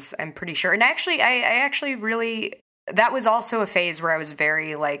days, I'm pretty sure. And actually, I actually really, that was also a phase where I was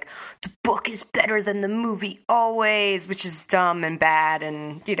very like, the book is better than the movie always, which is dumb and bad.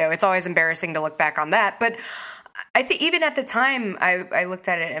 And, it's always embarrassing to look back on that. But I think even at the time, I looked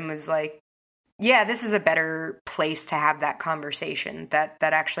at it and was like, yeah, this is a better place to have that conversation. That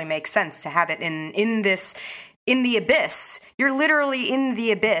actually makes sense to have it in the abyss. You're literally in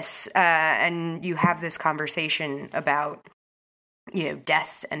the abyss, and you have this conversation about,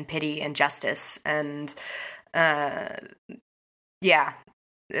 death and pity and justice. And put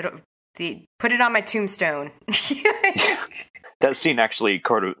it on my tombstone. That scene actually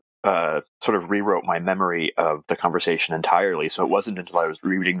sort of rewrote my memory of the conversation entirely. So it wasn't until I was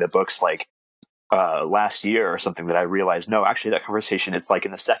reading the books like last year or something that I realized, no, actually that conversation, it's like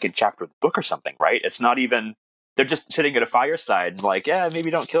in the second chapter of the book or something, right? It's not even, they're just sitting at a fireside like, yeah,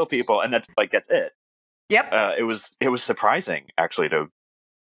 maybe don't kill people. And that's it. Yep. It was surprising actually to,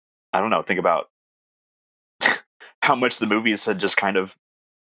 I don't know, think about how much the movies had just kind of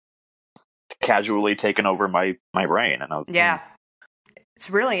casually taken over my brain. And I was, it's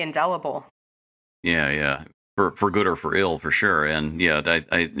really indelible. Yeah. For good or for ill, for sure. And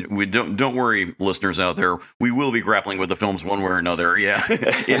we don't worry, listeners out there. We will be grappling with the films one way or another. Yeah,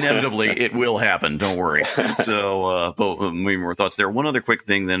 inevitably it will happen. Don't worry. So, maybe more thoughts there. One other quick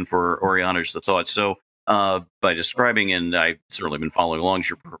thing then for Oriana, just the thoughts. So, by describing, and I've certainly been following along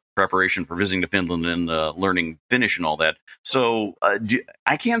your preparation for visiting to Finland and learning Finnish and all that. So,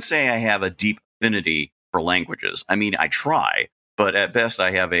 I can't say I have a deep affinity for languages. I mean, I try. But at best,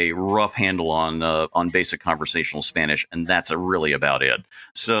 I have a rough handle on basic conversational Spanish, and that's really about it.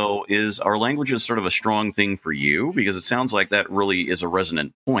 So are languages sort of a strong thing for you? Because it sounds like that really is a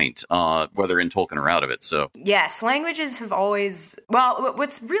resonant point, whether in Tolkien or out of it. So yes, languages have always... Well,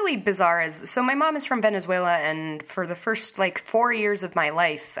 what's really bizarre is... So my mom is from Venezuela, and for the first, 4 years of my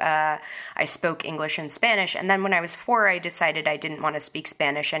life, I spoke English and Spanish. And then when I was 4, I decided I didn't want to speak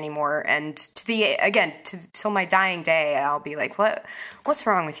Spanish anymore. And till my dying day, I'll be like, what's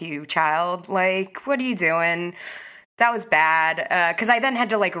wrong with you, child? Like, what are you doing? That was bad. Because I then had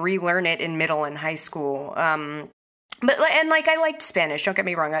to relearn it in middle and high school. I liked Spanish. Don't get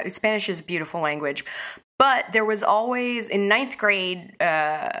me wrong. Spanish is a beautiful language. But there was always, in 9th grade,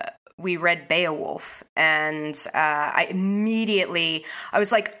 we read Beowulf. And I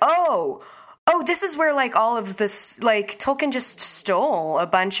was like, oh, this is where all of this, Tolkien just stole a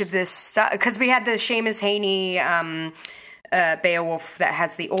bunch of this stuff. Because we had the Seamus Heaney Beowulf that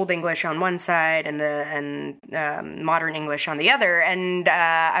has the Old English on one side and modern English on the other, and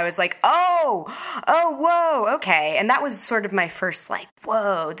I was like, oh, whoa, okay, and that was sort of my first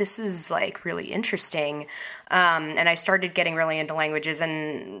whoa, this is really interesting, and I started getting really into languages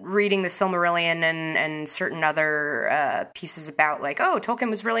and reading the Silmarillion and certain other pieces about Tolkien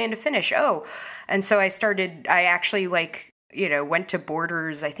was really into Finnish, and so I actually went to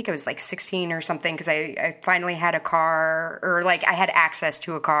Borders, I think I was 16 or something, because I finally had a car, or I had access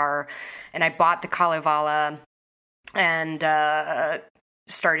to a car, and I bought the Kalevala and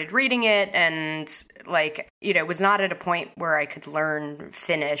started reading it, and was not at a point where I could learn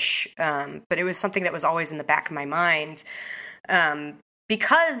Finnish, but it was something that was always in the back of my mind,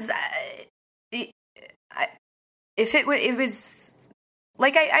 because if it was...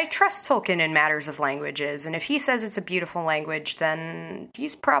 I trust Tolkien in matters of languages, and if he says it's a beautiful language, then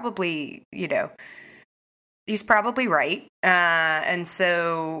he's probably, right. And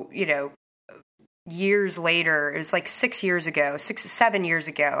so, years later, it was 7 years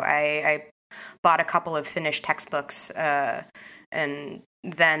ago, I bought a couple of Finnish textbooks, and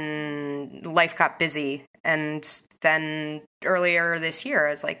then life got busy, and then earlier this year,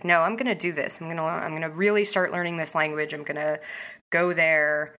 I was like, no, I'm going to do this. I'm going to really start learning this language. I'm going to go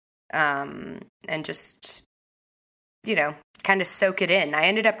there and just, kind of soak it in. I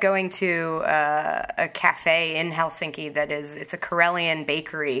ended up going to a cafe in Helsinki it's a Karelian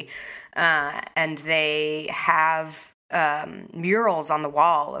bakery, and they have murals on the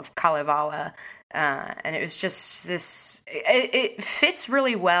wall of Kalevala, and it was just this... It fits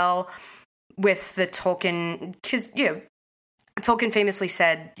really well with the Tolkien, because, Tolkien famously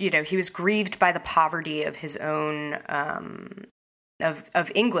said, he was grieved by the poverty of his own...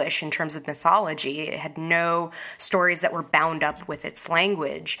 Of English in terms of mythology. It had no stories that were bound up with its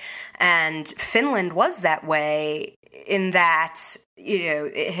language. And Finland was that way in that,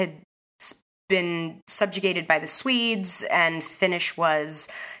 it had been subjugated by the Swedes, and Finnish was,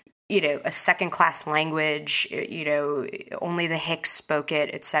 a second-class language. Only the Hicks spoke it,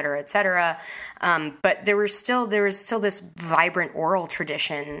 et cetera, et cetera. But there was still this vibrant oral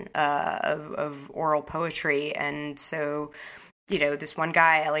tradition of oral poetry, and so this one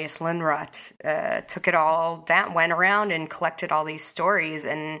guy, Elias Lindroth, took it all down, went around and collected all these stories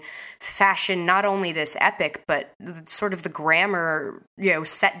and fashioned not only this epic, but sort of the grammar,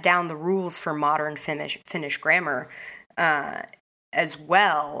 set down the rules for modern Finnish grammar as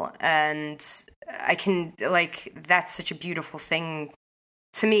well. And that's such a beautiful thing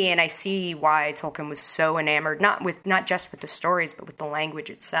to me. And I see why Tolkien was so enamored, not just with the stories, but with the language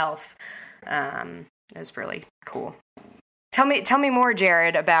itself. It was really cool. Tell me more,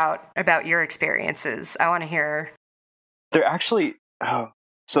 Jared, about your experiences. I want to hear. They're actually,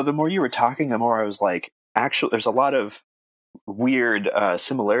 so the more you were talking, the more I was like, actually, there's a lot of weird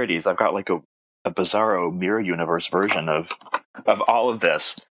similarities. I've got like a bizarro mirror universe version of all of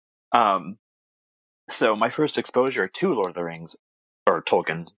this. So my first exposure to Lord of the Rings, or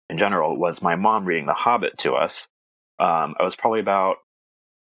Tolkien in general, was my mom reading The Hobbit to us. I was probably about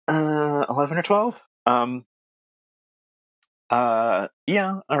 11 or 12.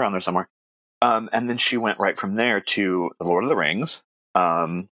 Yeah, around there somewhere. And then she went right from there to The Lord of the Rings.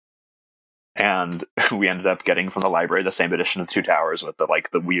 And we ended up getting from the library the same edition of Two Towers with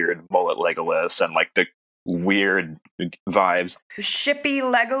the weird mullet Legolas and the weird vibes. Shippy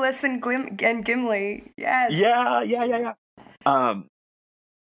Legolas and Gimli. Yes. Yeah.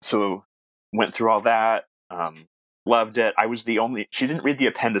 So went through all that. Loved it. She didn't read the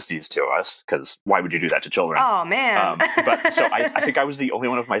appendices to us, because why would you do that to children? Oh, man. But so I think I was the only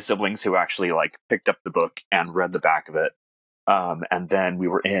one of my siblings who actually picked up the book and read the back of it. And then we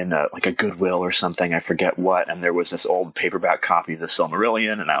were in a Goodwill or something, I forget what, and there was this old paperback copy of the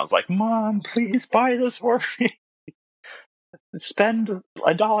Silmarillion, and I was like, Mom, please buy this for me. Spend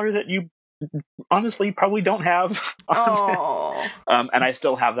 $1 that you honestly probably don't have. Oh. And I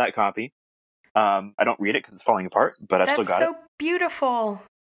still have that copy. I don't read it because it's falling apart, but I've still got it. That's so beautiful.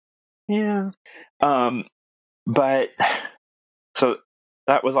 Yeah. But so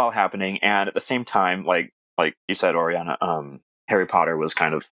that was all happening, and at the same time, like you said, Oriana, Harry Potter was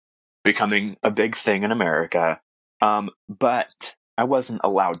kind of becoming a big thing in America. But I wasn't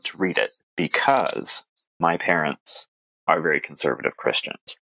allowed to read it because my parents are very conservative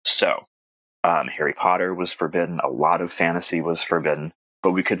Christians. So Harry Potter was forbidden, a lot of fantasy was forbidden,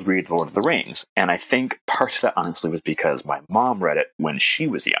 but we could read Lord of the Rings. And I think part of that, honestly, was because my mom read it when she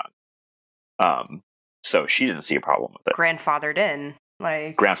was young. So she didn't see a problem with it. Grandfathered in.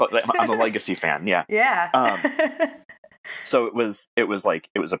 I'm a legacy fan, yeah. Yeah. So it was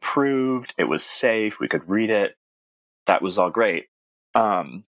approved, it was safe, we could read it. That was all great.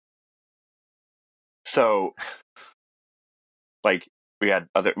 So we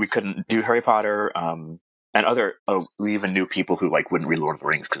couldn't do Harry Potter, we even knew people who wouldn't read Lord of the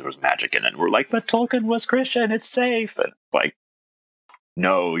Rings because there was magic in it. We're like, but Tolkien was Christian, it's safe. And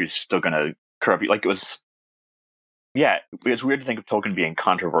no, you're still gonna corrupt you. It was weird to think of Tolkien being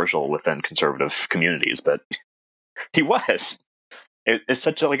controversial within conservative communities, but he was. It's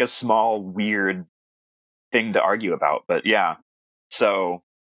such a small, weird thing to argue about. But yeah, so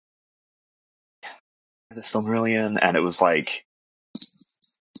the Silmarillion, and it was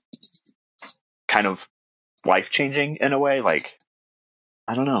kind of life-changing in a way.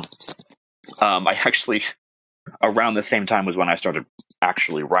 I don't know. I actually, around the same time was when I started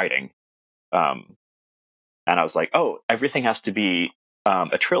actually writing. And I was like, oh, everything has to be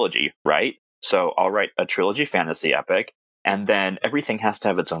a trilogy, right? So I'll write a trilogy fantasy epic, and then everything has to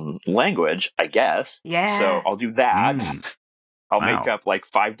have its own language, I guess. Yeah. So I'll do that. I'll make up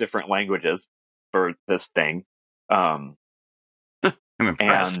 5 different languages for this thing. I'm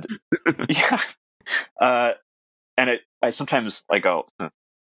impressed. And yeah. And I sometimes I'll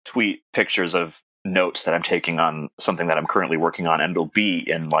tweet pictures of notes that I'm taking on something that I'm currently working on, and it'll be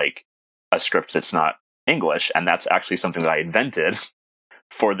in a script that's not English, and that's actually something that I invented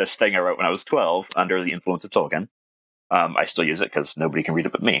for this thing I wrote when I was 12 under the influence of Tolkien. I still use it because nobody can read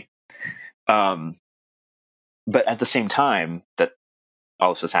it but me. But at the same time that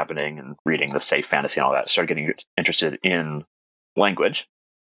all this was happening and reading the safe fantasy and all that, I started getting interested in language.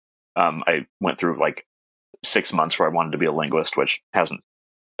 I went through 6 months where I wanted to be a linguist, which hasn't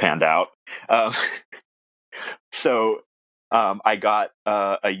panned out. So I got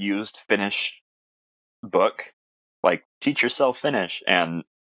a used Finnish book, Teach Yourself Finnish, and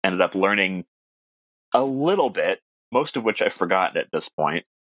ended up learning a little bit, most of which I've forgotten at this point.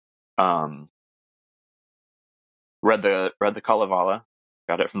 Read the Kalevala,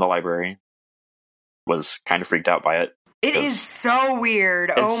 got it from the library. was kind of freaked out by it. It is so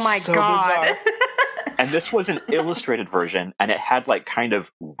weird. Oh my God. And this was an illustrated version, and it had like kind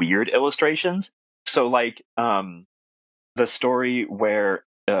of weird illustrations. So like the story where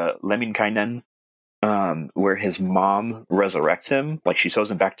Lemminkainen, where his mom resurrects him, like she sews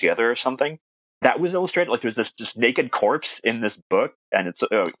him back together or something. That was illustrated. Like there's this just naked corpse in this book, and it's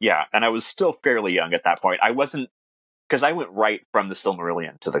and I was still fairly young at that point. I wasn't, because I went right from the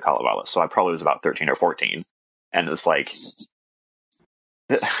Silmarillion to the Kalevala, so I probably was about 13 or 14, and it's like,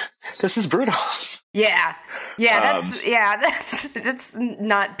 this is brutal. Yeah, that's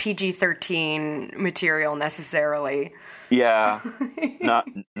not PG-13 material necessarily. Yeah, not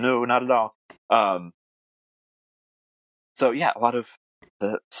at all. So yeah, a lot of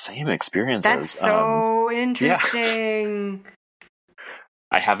the same experiences. That's so interesting. Yeah.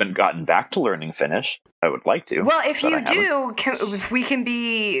 I haven't gotten back to learning Finnish. I would like to. Well, if you do, we can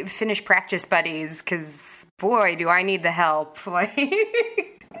be Finnish practice buddies, because boy, do I need the help. Like,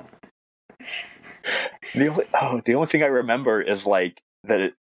 the only thing I remember is like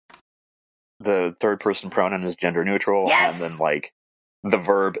that the third person pronoun is gender neutral, yes! And then like the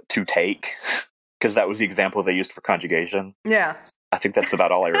verb to take, because that was the example they used for conjugation. Yeah. I think that's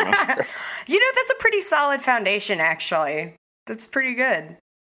about all I remember. That's a pretty solid foundation, actually. That's pretty good.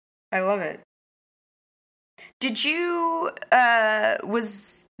 I love it. Did you,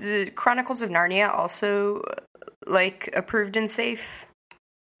 was the Chronicles of Narnia also, like, approved and safe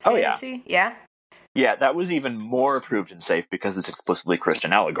fantasy? Oh, yeah. Yeah? Yeah, that was even more approved and safe because it's explicitly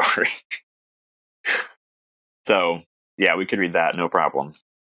Christian allegory. So, yeah, we could read that, no problem.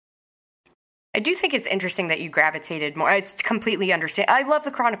 I do think it's interesting that you gravitated more. It's completely understandable. I love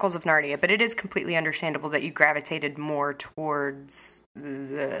the Chronicles of Narnia, but it is completely understandable that you gravitated more towards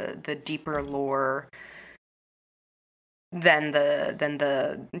the deeper lore than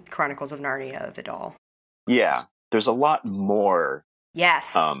the Chronicles of Narnia of it all. Yeah, there's a lot more.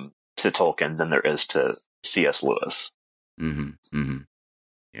 Yes. To Tolkien than there is to C.S. Lewis. Mm-hmm. Mm-hmm.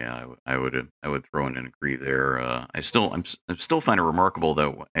 Yeah, I would throw in and agree there. I'm still find it remarkable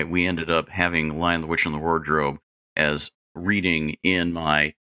that we ended up having Lion, the Witch, and the Wardrobe as reading in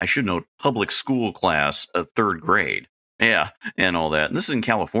my, I should note, public school class, third grade. Yeah, and all that. And this is in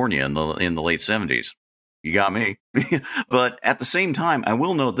California in the late 70s. You got me. But at the same time, I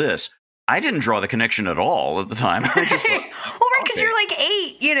will note this. I didn't draw the connection at all at the time. I just well, right, because you're like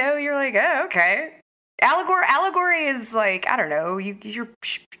 8, you're like, oh, okay. Allegory is like, I don't know, you're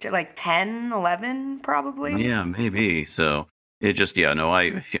like 10, 11, probably. Yeah, maybe. So it just,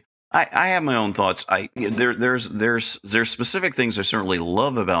 I have my own thoughts. There's specific things I certainly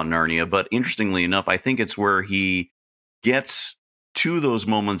love about Narnia, but interestingly enough, I think it's where he gets to those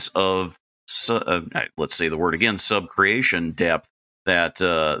moments of, let's say the word again, subcreation depth that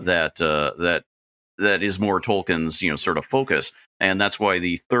is more Tolkien's, sort of focus. And that's why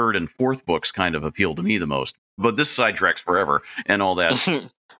the third and fourth books kind of appeal to me the most. But this sidetracks forever and all that.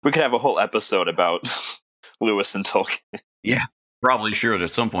 We could have a whole episode about Lewis and Tolkien. Yeah, probably should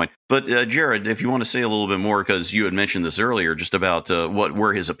at some point. But Jared, if you want to say a little bit more, because you had mentioned this earlier, just about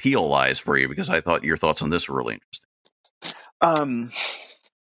where his appeal lies for you, because I thought your thoughts on this were really interesting.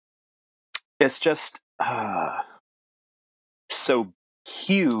 It's just so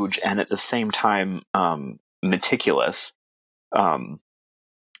huge and at the same time meticulous.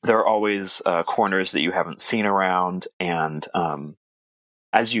 There are always corners that you haven't seen around, and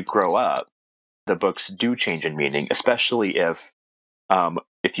as you grow up, the books do change in meaning, especially if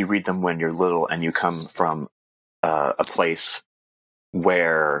you read them when you're little and you come from a place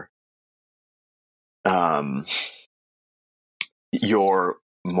where your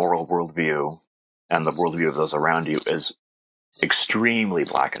moral worldview and the worldview of those around you is extremely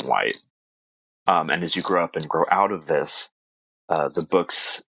black and white. And as you grow up and grow out of this, the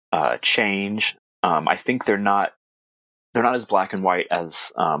books change. I think they're not as black and white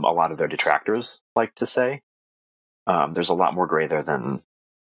as a lot of their detractors like to say. There's a lot more gray there than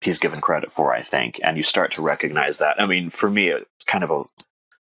he's given credit for, I think, and you start to recognize that. I mean, for me, it's kind of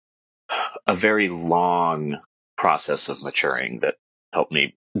a very long process of maturing that helped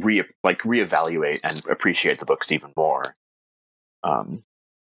me reevaluate and appreciate the books even more.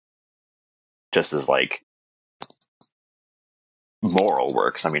 Just as like moral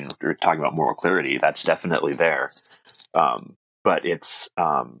works. I mean, we're talking about moral clarity. That's definitely there. But it's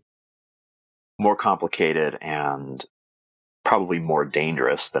more complicated and probably more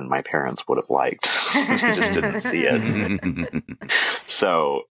dangerous than my parents would have liked. They just didn't see it.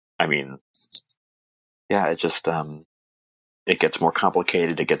 So, I mean, yeah, it just, it gets more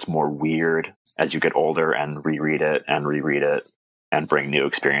complicated. It gets more weird as you get older and reread it and bring new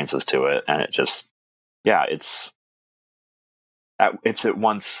experiences to it. And it just, yeah, it's at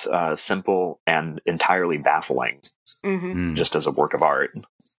once simple and entirely baffling, just as a work of art.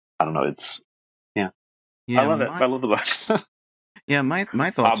 I don't know. It's I love it. I love the books. Yeah, my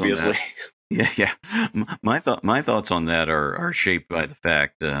thoughts obviously. on that. Yeah. My thoughts on that are shaped by the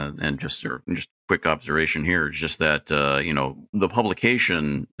fact, and just a quick observation here is just that the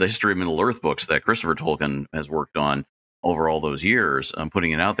publication, the History of Middle Earth books that Christopher Tolkien has worked on over all those years,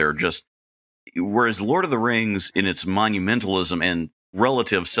 putting it out there. Just whereas Lord of the Rings, in its monumentalism and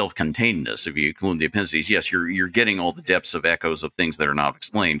relative self-containedness, if you include the appendices, yes, you're getting all the depths of echoes of things that are not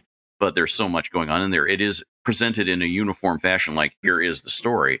explained, but there's so much going on in there. It is presented in a uniform fashion, like here is the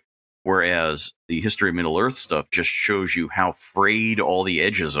story. Whereas the History of Middle Earth stuff just shows you how frayed all the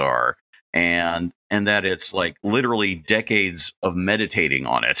edges are, and that it's like literally decades of meditating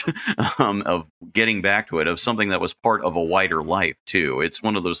on it, of getting back to it, of something that was part of a wider life too. It's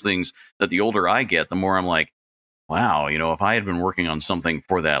one of those things that the older I get, the more I'm like, wow, if I had been working on something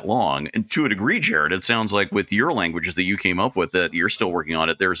for that long, and to a degree, Jared, it sounds like with your languages that you came up with that you're still working on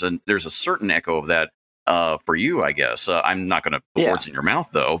it. There's a certain echo of that for you, I guess. I'm not going to put words in your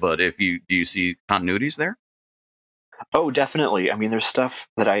mouth though, but do you see continuities there? Oh, definitely. I mean, there's stuff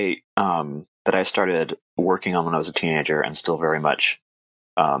that I started working on when I was a teenager and still very much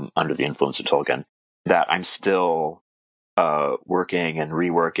under the influence of Tolkien that I'm still working and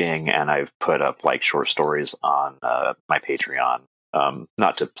reworking, and I've put up like short stories on my Patreon,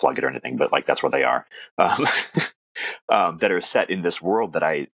 not to plug it or anything, but like that's where they are, that are set in this world that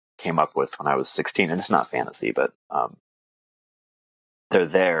I came up with when I was 16, and it's not fantasy, but they're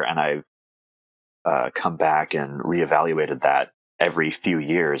there, and I've come back and reevaluated that every few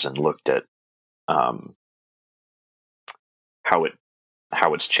years and looked at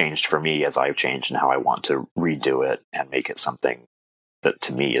how it's changed for me as I've changed, and how I want to redo it and make it something that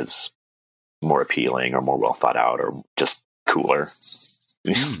to me is more appealing or more well thought out or just cooler.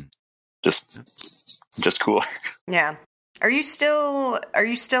 just cooler. Yeah. Are you still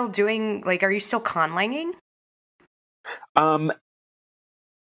doing, like, are you still conlining? Yeah.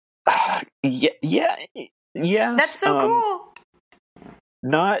 That's so cool.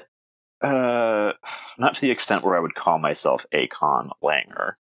 Not to the extent where I would call myself a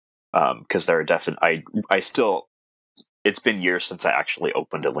conlanger, because there are definitely I still. It's been years since I actually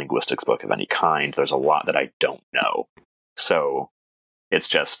opened a linguistics book of any kind. There's a lot that I don't know, so it's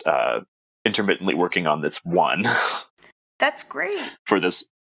just intermittently working on this one. That's great for this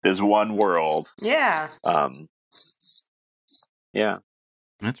one world. Yeah. Yeah.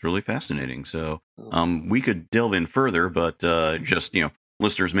 That's really fascinating. So we could delve in further, but just,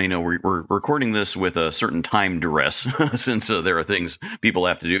 listeners may know we're recording this with a certain time duress since there are things people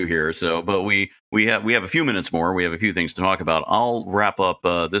have to do here. So, but we have a few minutes more. We have a few things to talk about. I'll wrap up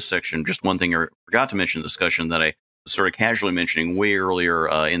this section. Just one thing I forgot to mention in the discussion that I was sort of casually mentioning way earlier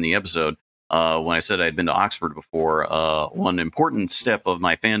in the episode. When I said I'd been to Oxford before, one important step of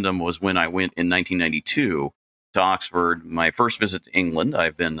my fandom was when I went in 1992 to Oxford, my first visit to England.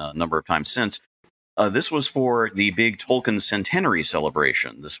 I've been a number of times since. This was for the big Tolkien centenary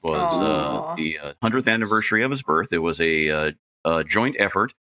celebration. This was the 100th anniversary of his birth. It was a joint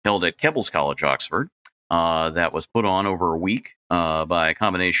effort held at Kebles College, Oxford, that was put on over a week by a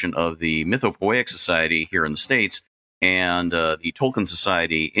combination of the Mythopoeic Society here in the States and the Tolkien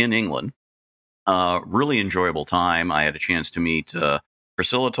Society in England. Really enjoyable time. I had a chance to meet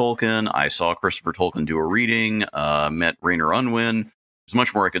Priscilla Tolkien. I saw Christopher Tolkien do a reading, met Rainer Unwin. There's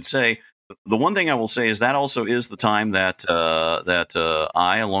much more I could say. The one thing I will say is that also is the time that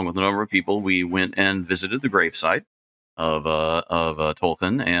I, along with a number of people, we went and visited the gravesite of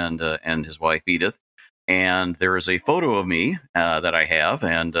Tolkien and his wife Edith. And there is a photo of me that I have,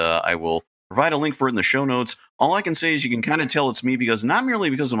 and I will provide a link for it in the show notes. All I can say is you can kind of tell it's me because not merely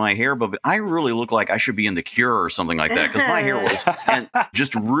because of my hair, but I really look like I should be in The Cure or something like that because my hair was and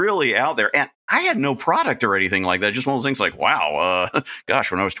just really out there. And I had no product or anything like that. Just one of those things like, wow, gosh,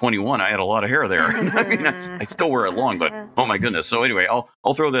 when I was 21, I had a lot of hair there. I mean, I still wear it long, but oh my goodness. So anyway,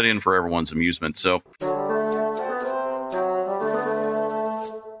 I'll throw that in for everyone's amusement. So.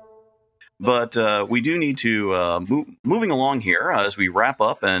 But we do need to moving along here as we wrap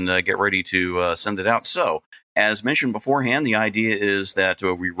up and get ready to send it out. So, as mentioned beforehand, the idea is that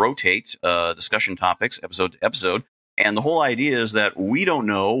we rotate discussion topics episode to episode. And the whole idea is that we don't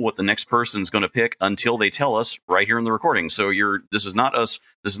know what the next person's going to pick until they tell us right here in the recording. So this is not us.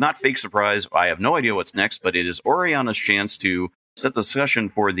 This is not fake surprise. I have no idea what's next, but it is Oriana's chance to set the discussion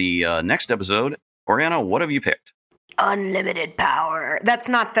for the next episode. Oriana, what have you picked? unlimited power. That's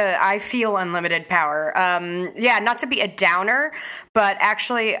not I feel unlimited power. Not to be a downer, but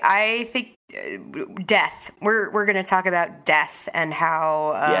actually I think death. We're going to talk about death and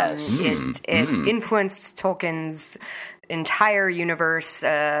how it influenced Tolkien's entire universe,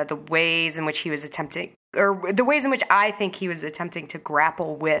 the ways in which he was attempting, or the ways in which I think he was attempting to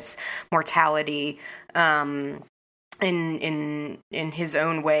grapple with mortality in his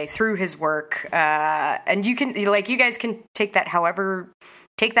own way through his work. And you guys can take that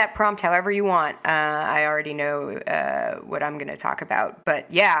prompt however you want. I already know what I'm going to talk about,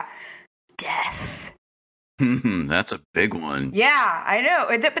 but yeah, death. That's a big one. Yeah, I know.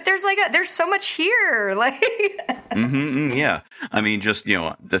 But there's so much here. Yeah. I mean, just,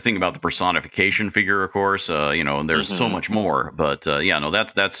 the thing about the personification figure, of course, there's so much more. But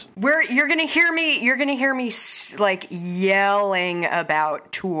that's where you're gonna hear me like yelling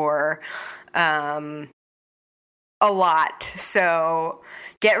about Tour a lot. So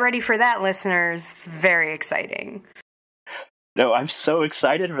get ready for that, listeners. It's very exciting. No, I'm so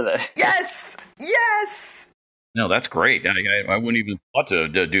excited for that. Yes. No, that's great. I wouldn't even thought to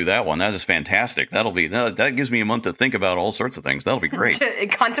do that one. That is fantastic. That gives me a month to think about all sorts of things. That'll be great. To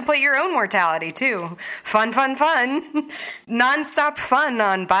contemplate your own mortality too. Fun. Non-stop fun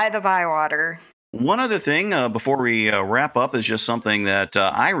on By the Bywater. One other thing before we wrap up is just something that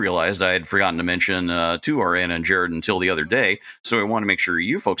I realized I had forgotten to mention to Ariana and Jared until the other day. So I want to make sure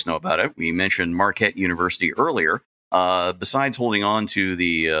you folks know about it. We mentioned Marquette University earlier. Besides holding on to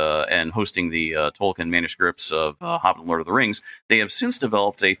the and hosting the Tolkien manuscripts of Hobbit and Lord of the Rings, they have since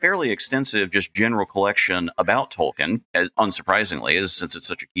developed a fairly extensive, just general collection about Tolkien, unsurprisingly, since it's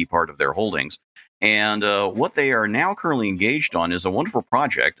such a key part of their holdings. And what they are now currently engaged on is a wonderful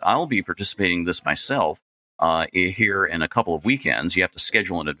project. I'll be participating in this myself here in a couple of weekends. You have to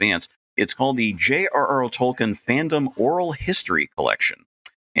schedule in advance. It's called the J.R.R. Tolkien Fandom Oral History Collection.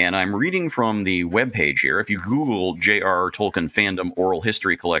 And I'm reading from the webpage here. If you Google J.R.R. Tolkien Fandom Oral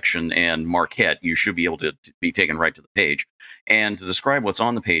History Collection and Marquette, you should be able to be taken right to the page. And to describe what's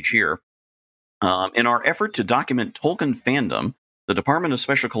on the page here, in our effort to document Tolkien fandom, the Department of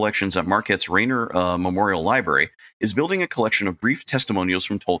Special Collections at Marquette's Rainer Memorial Library is building a collection of brief testimonials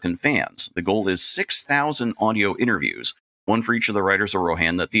from Tolkien fans. The goal is 6,000 audio interviews, one for each of the writers of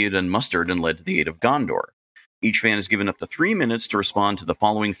Rohan that Theoden mustered and led to the aid of Gondor. Each fan is given up to 3 minutes to respond to the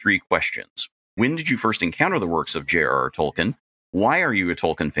following 3 questions. When did you first encounter the works of J.R.R. Tolkien? Why are you a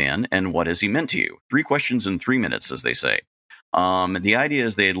Tolkien fan? And what has he meant to you? 3 questions in 3 minutes, as they say. The idea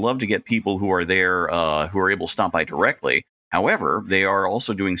is they'd love to get people who are there, who are able to stop by directly. However, they are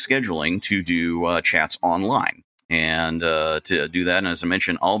also doing scheduling to do chats online. And to do that, and as I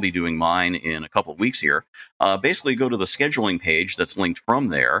mentioned, I'll be doing mine in a couple of weeks here. Basically, go to the scheduling page that's linked from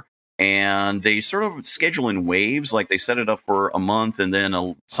there. And they sort of schedule in waves, like they set it up for a month, and then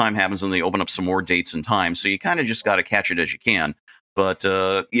a time happens and they open up some more dates and times. So you kind of just got to catch it as you can. But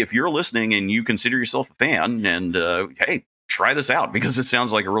if you're listening and you consider yourself a fan, and hey, try this out, because it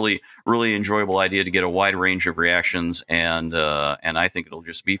sounds like a really, really enjoyable idea to get a wide range of reactions, and I think it'll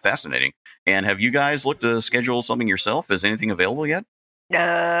just be fascinating. And have you guys looked to schedule something yourself? Is anything available yet?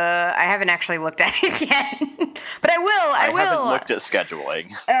 I haven't actually looked at it yet, but I will. I haven't looked at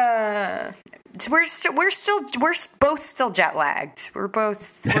scheduling. We're both still jet lagged.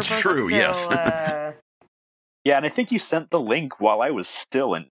 That's true. Yes. Yeah, and I think you sent the link while I was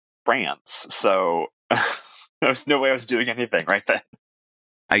still in France, so there's no way I was doing anything right then.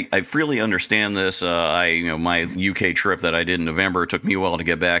 I freely understand this. My UK trip that I did in November took me a while to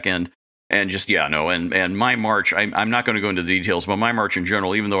get back, and just, and my March, I'm not going to go into the details, but my March in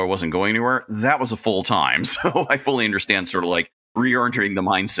general, even though I wasn't going anywhere, that was a full time. So I fully understand sort of like re-entering the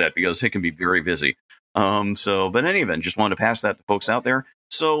mindset, because it can be very busy. But in any event, just wanted to pass that to folks out there.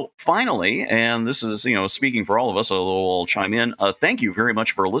 So finally, and this is, speaking for all of us, although I'll chime in, thank you very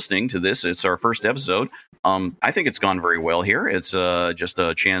much for listening to this. It's our first episode. I think it's gone very well here. It's just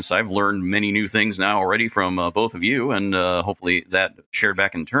a chance. I've learned many new things now already from both of you, and hopefully that shared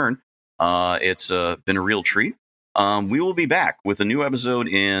back in turn. It's been a real treat. We will be back with a new episode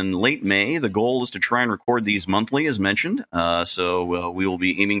in late May. The goal is to try and record these monthly, as mentioned. So we will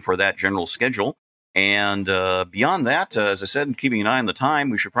be aiming for that general schedule. And beyond that, as I said, keeping an eye on the time,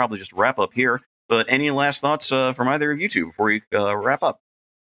 we should probably just wrap up here. But any last thoughts from either of you two before we wrap up?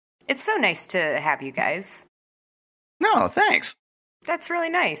 It's so nice to have you guys. No, thanks. That's really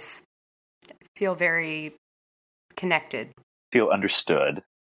nice. I feel very connected. Feel understood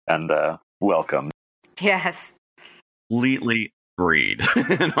and welcome. Yes. Completely breed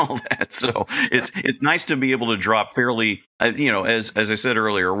and all that. So it's nice to be able to drop fairly, as I said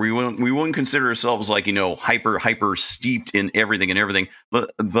earlier, we wouldn't consider ourselves like, hyper steeped in everything,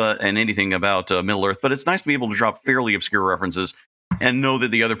 but anything about Middle Earth. But it's nice to be able to drop fairly obscure references and know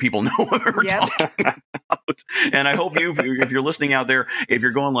that the other people know what we're talking about. And I hope if you're listening out there, if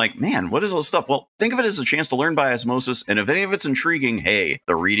you're going like, man, what is all this stuff? Well, think of it as a chance to learn by osmosis. And if any of it's intriguing, hey,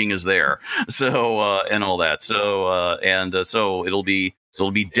 the reading is there. So, and all that. So, so it'll be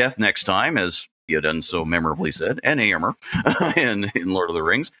death next time, as Theoden so memorably said, and Éomer in Lord of the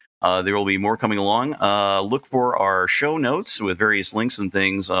Rings. There will be more coming along. Look for our show notes with various links and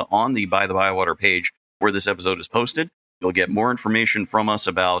things on the By the Bywater page where this episode is posted. You'll get more information from us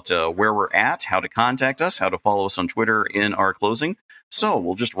about where we're at, how to contact us, how to follow us on Twitter in our closing. So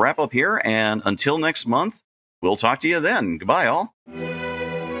we'll just wrap up here, and until next month, we'll talk to you then. Goodbye, all.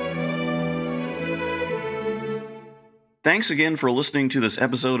 Thanks again for listening to this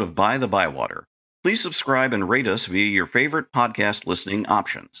episode of By the Bywater. Please subscribe and rate us via your favorite podcast listening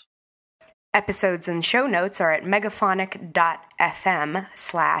options. Episodes and show notes are at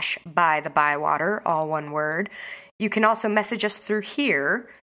megaphonic.fm/bythebywater, all one word. You can also message us through here.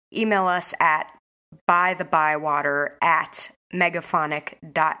 Email us at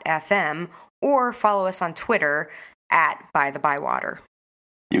bythebywater@megaphonic.fm or follow us on Twitter at bythebywater.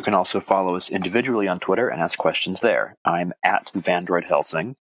 You can also follow us individually on Twitter and ask questions there. I'm at Vandroid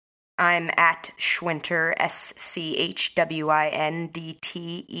Helsing. I'm at Schwinter,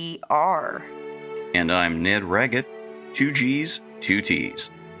 SCHWINDTER. And I'm Ned Raggett, 2 G's, 2 T's.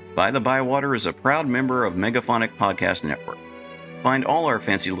 By the Bywater is a proud member of Megaphonic Podcast Network. Find all our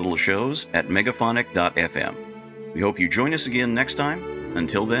fancy little shows at megaphonic.fm. We hope you join us again next time.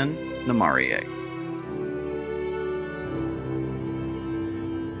 Until then, Namarie.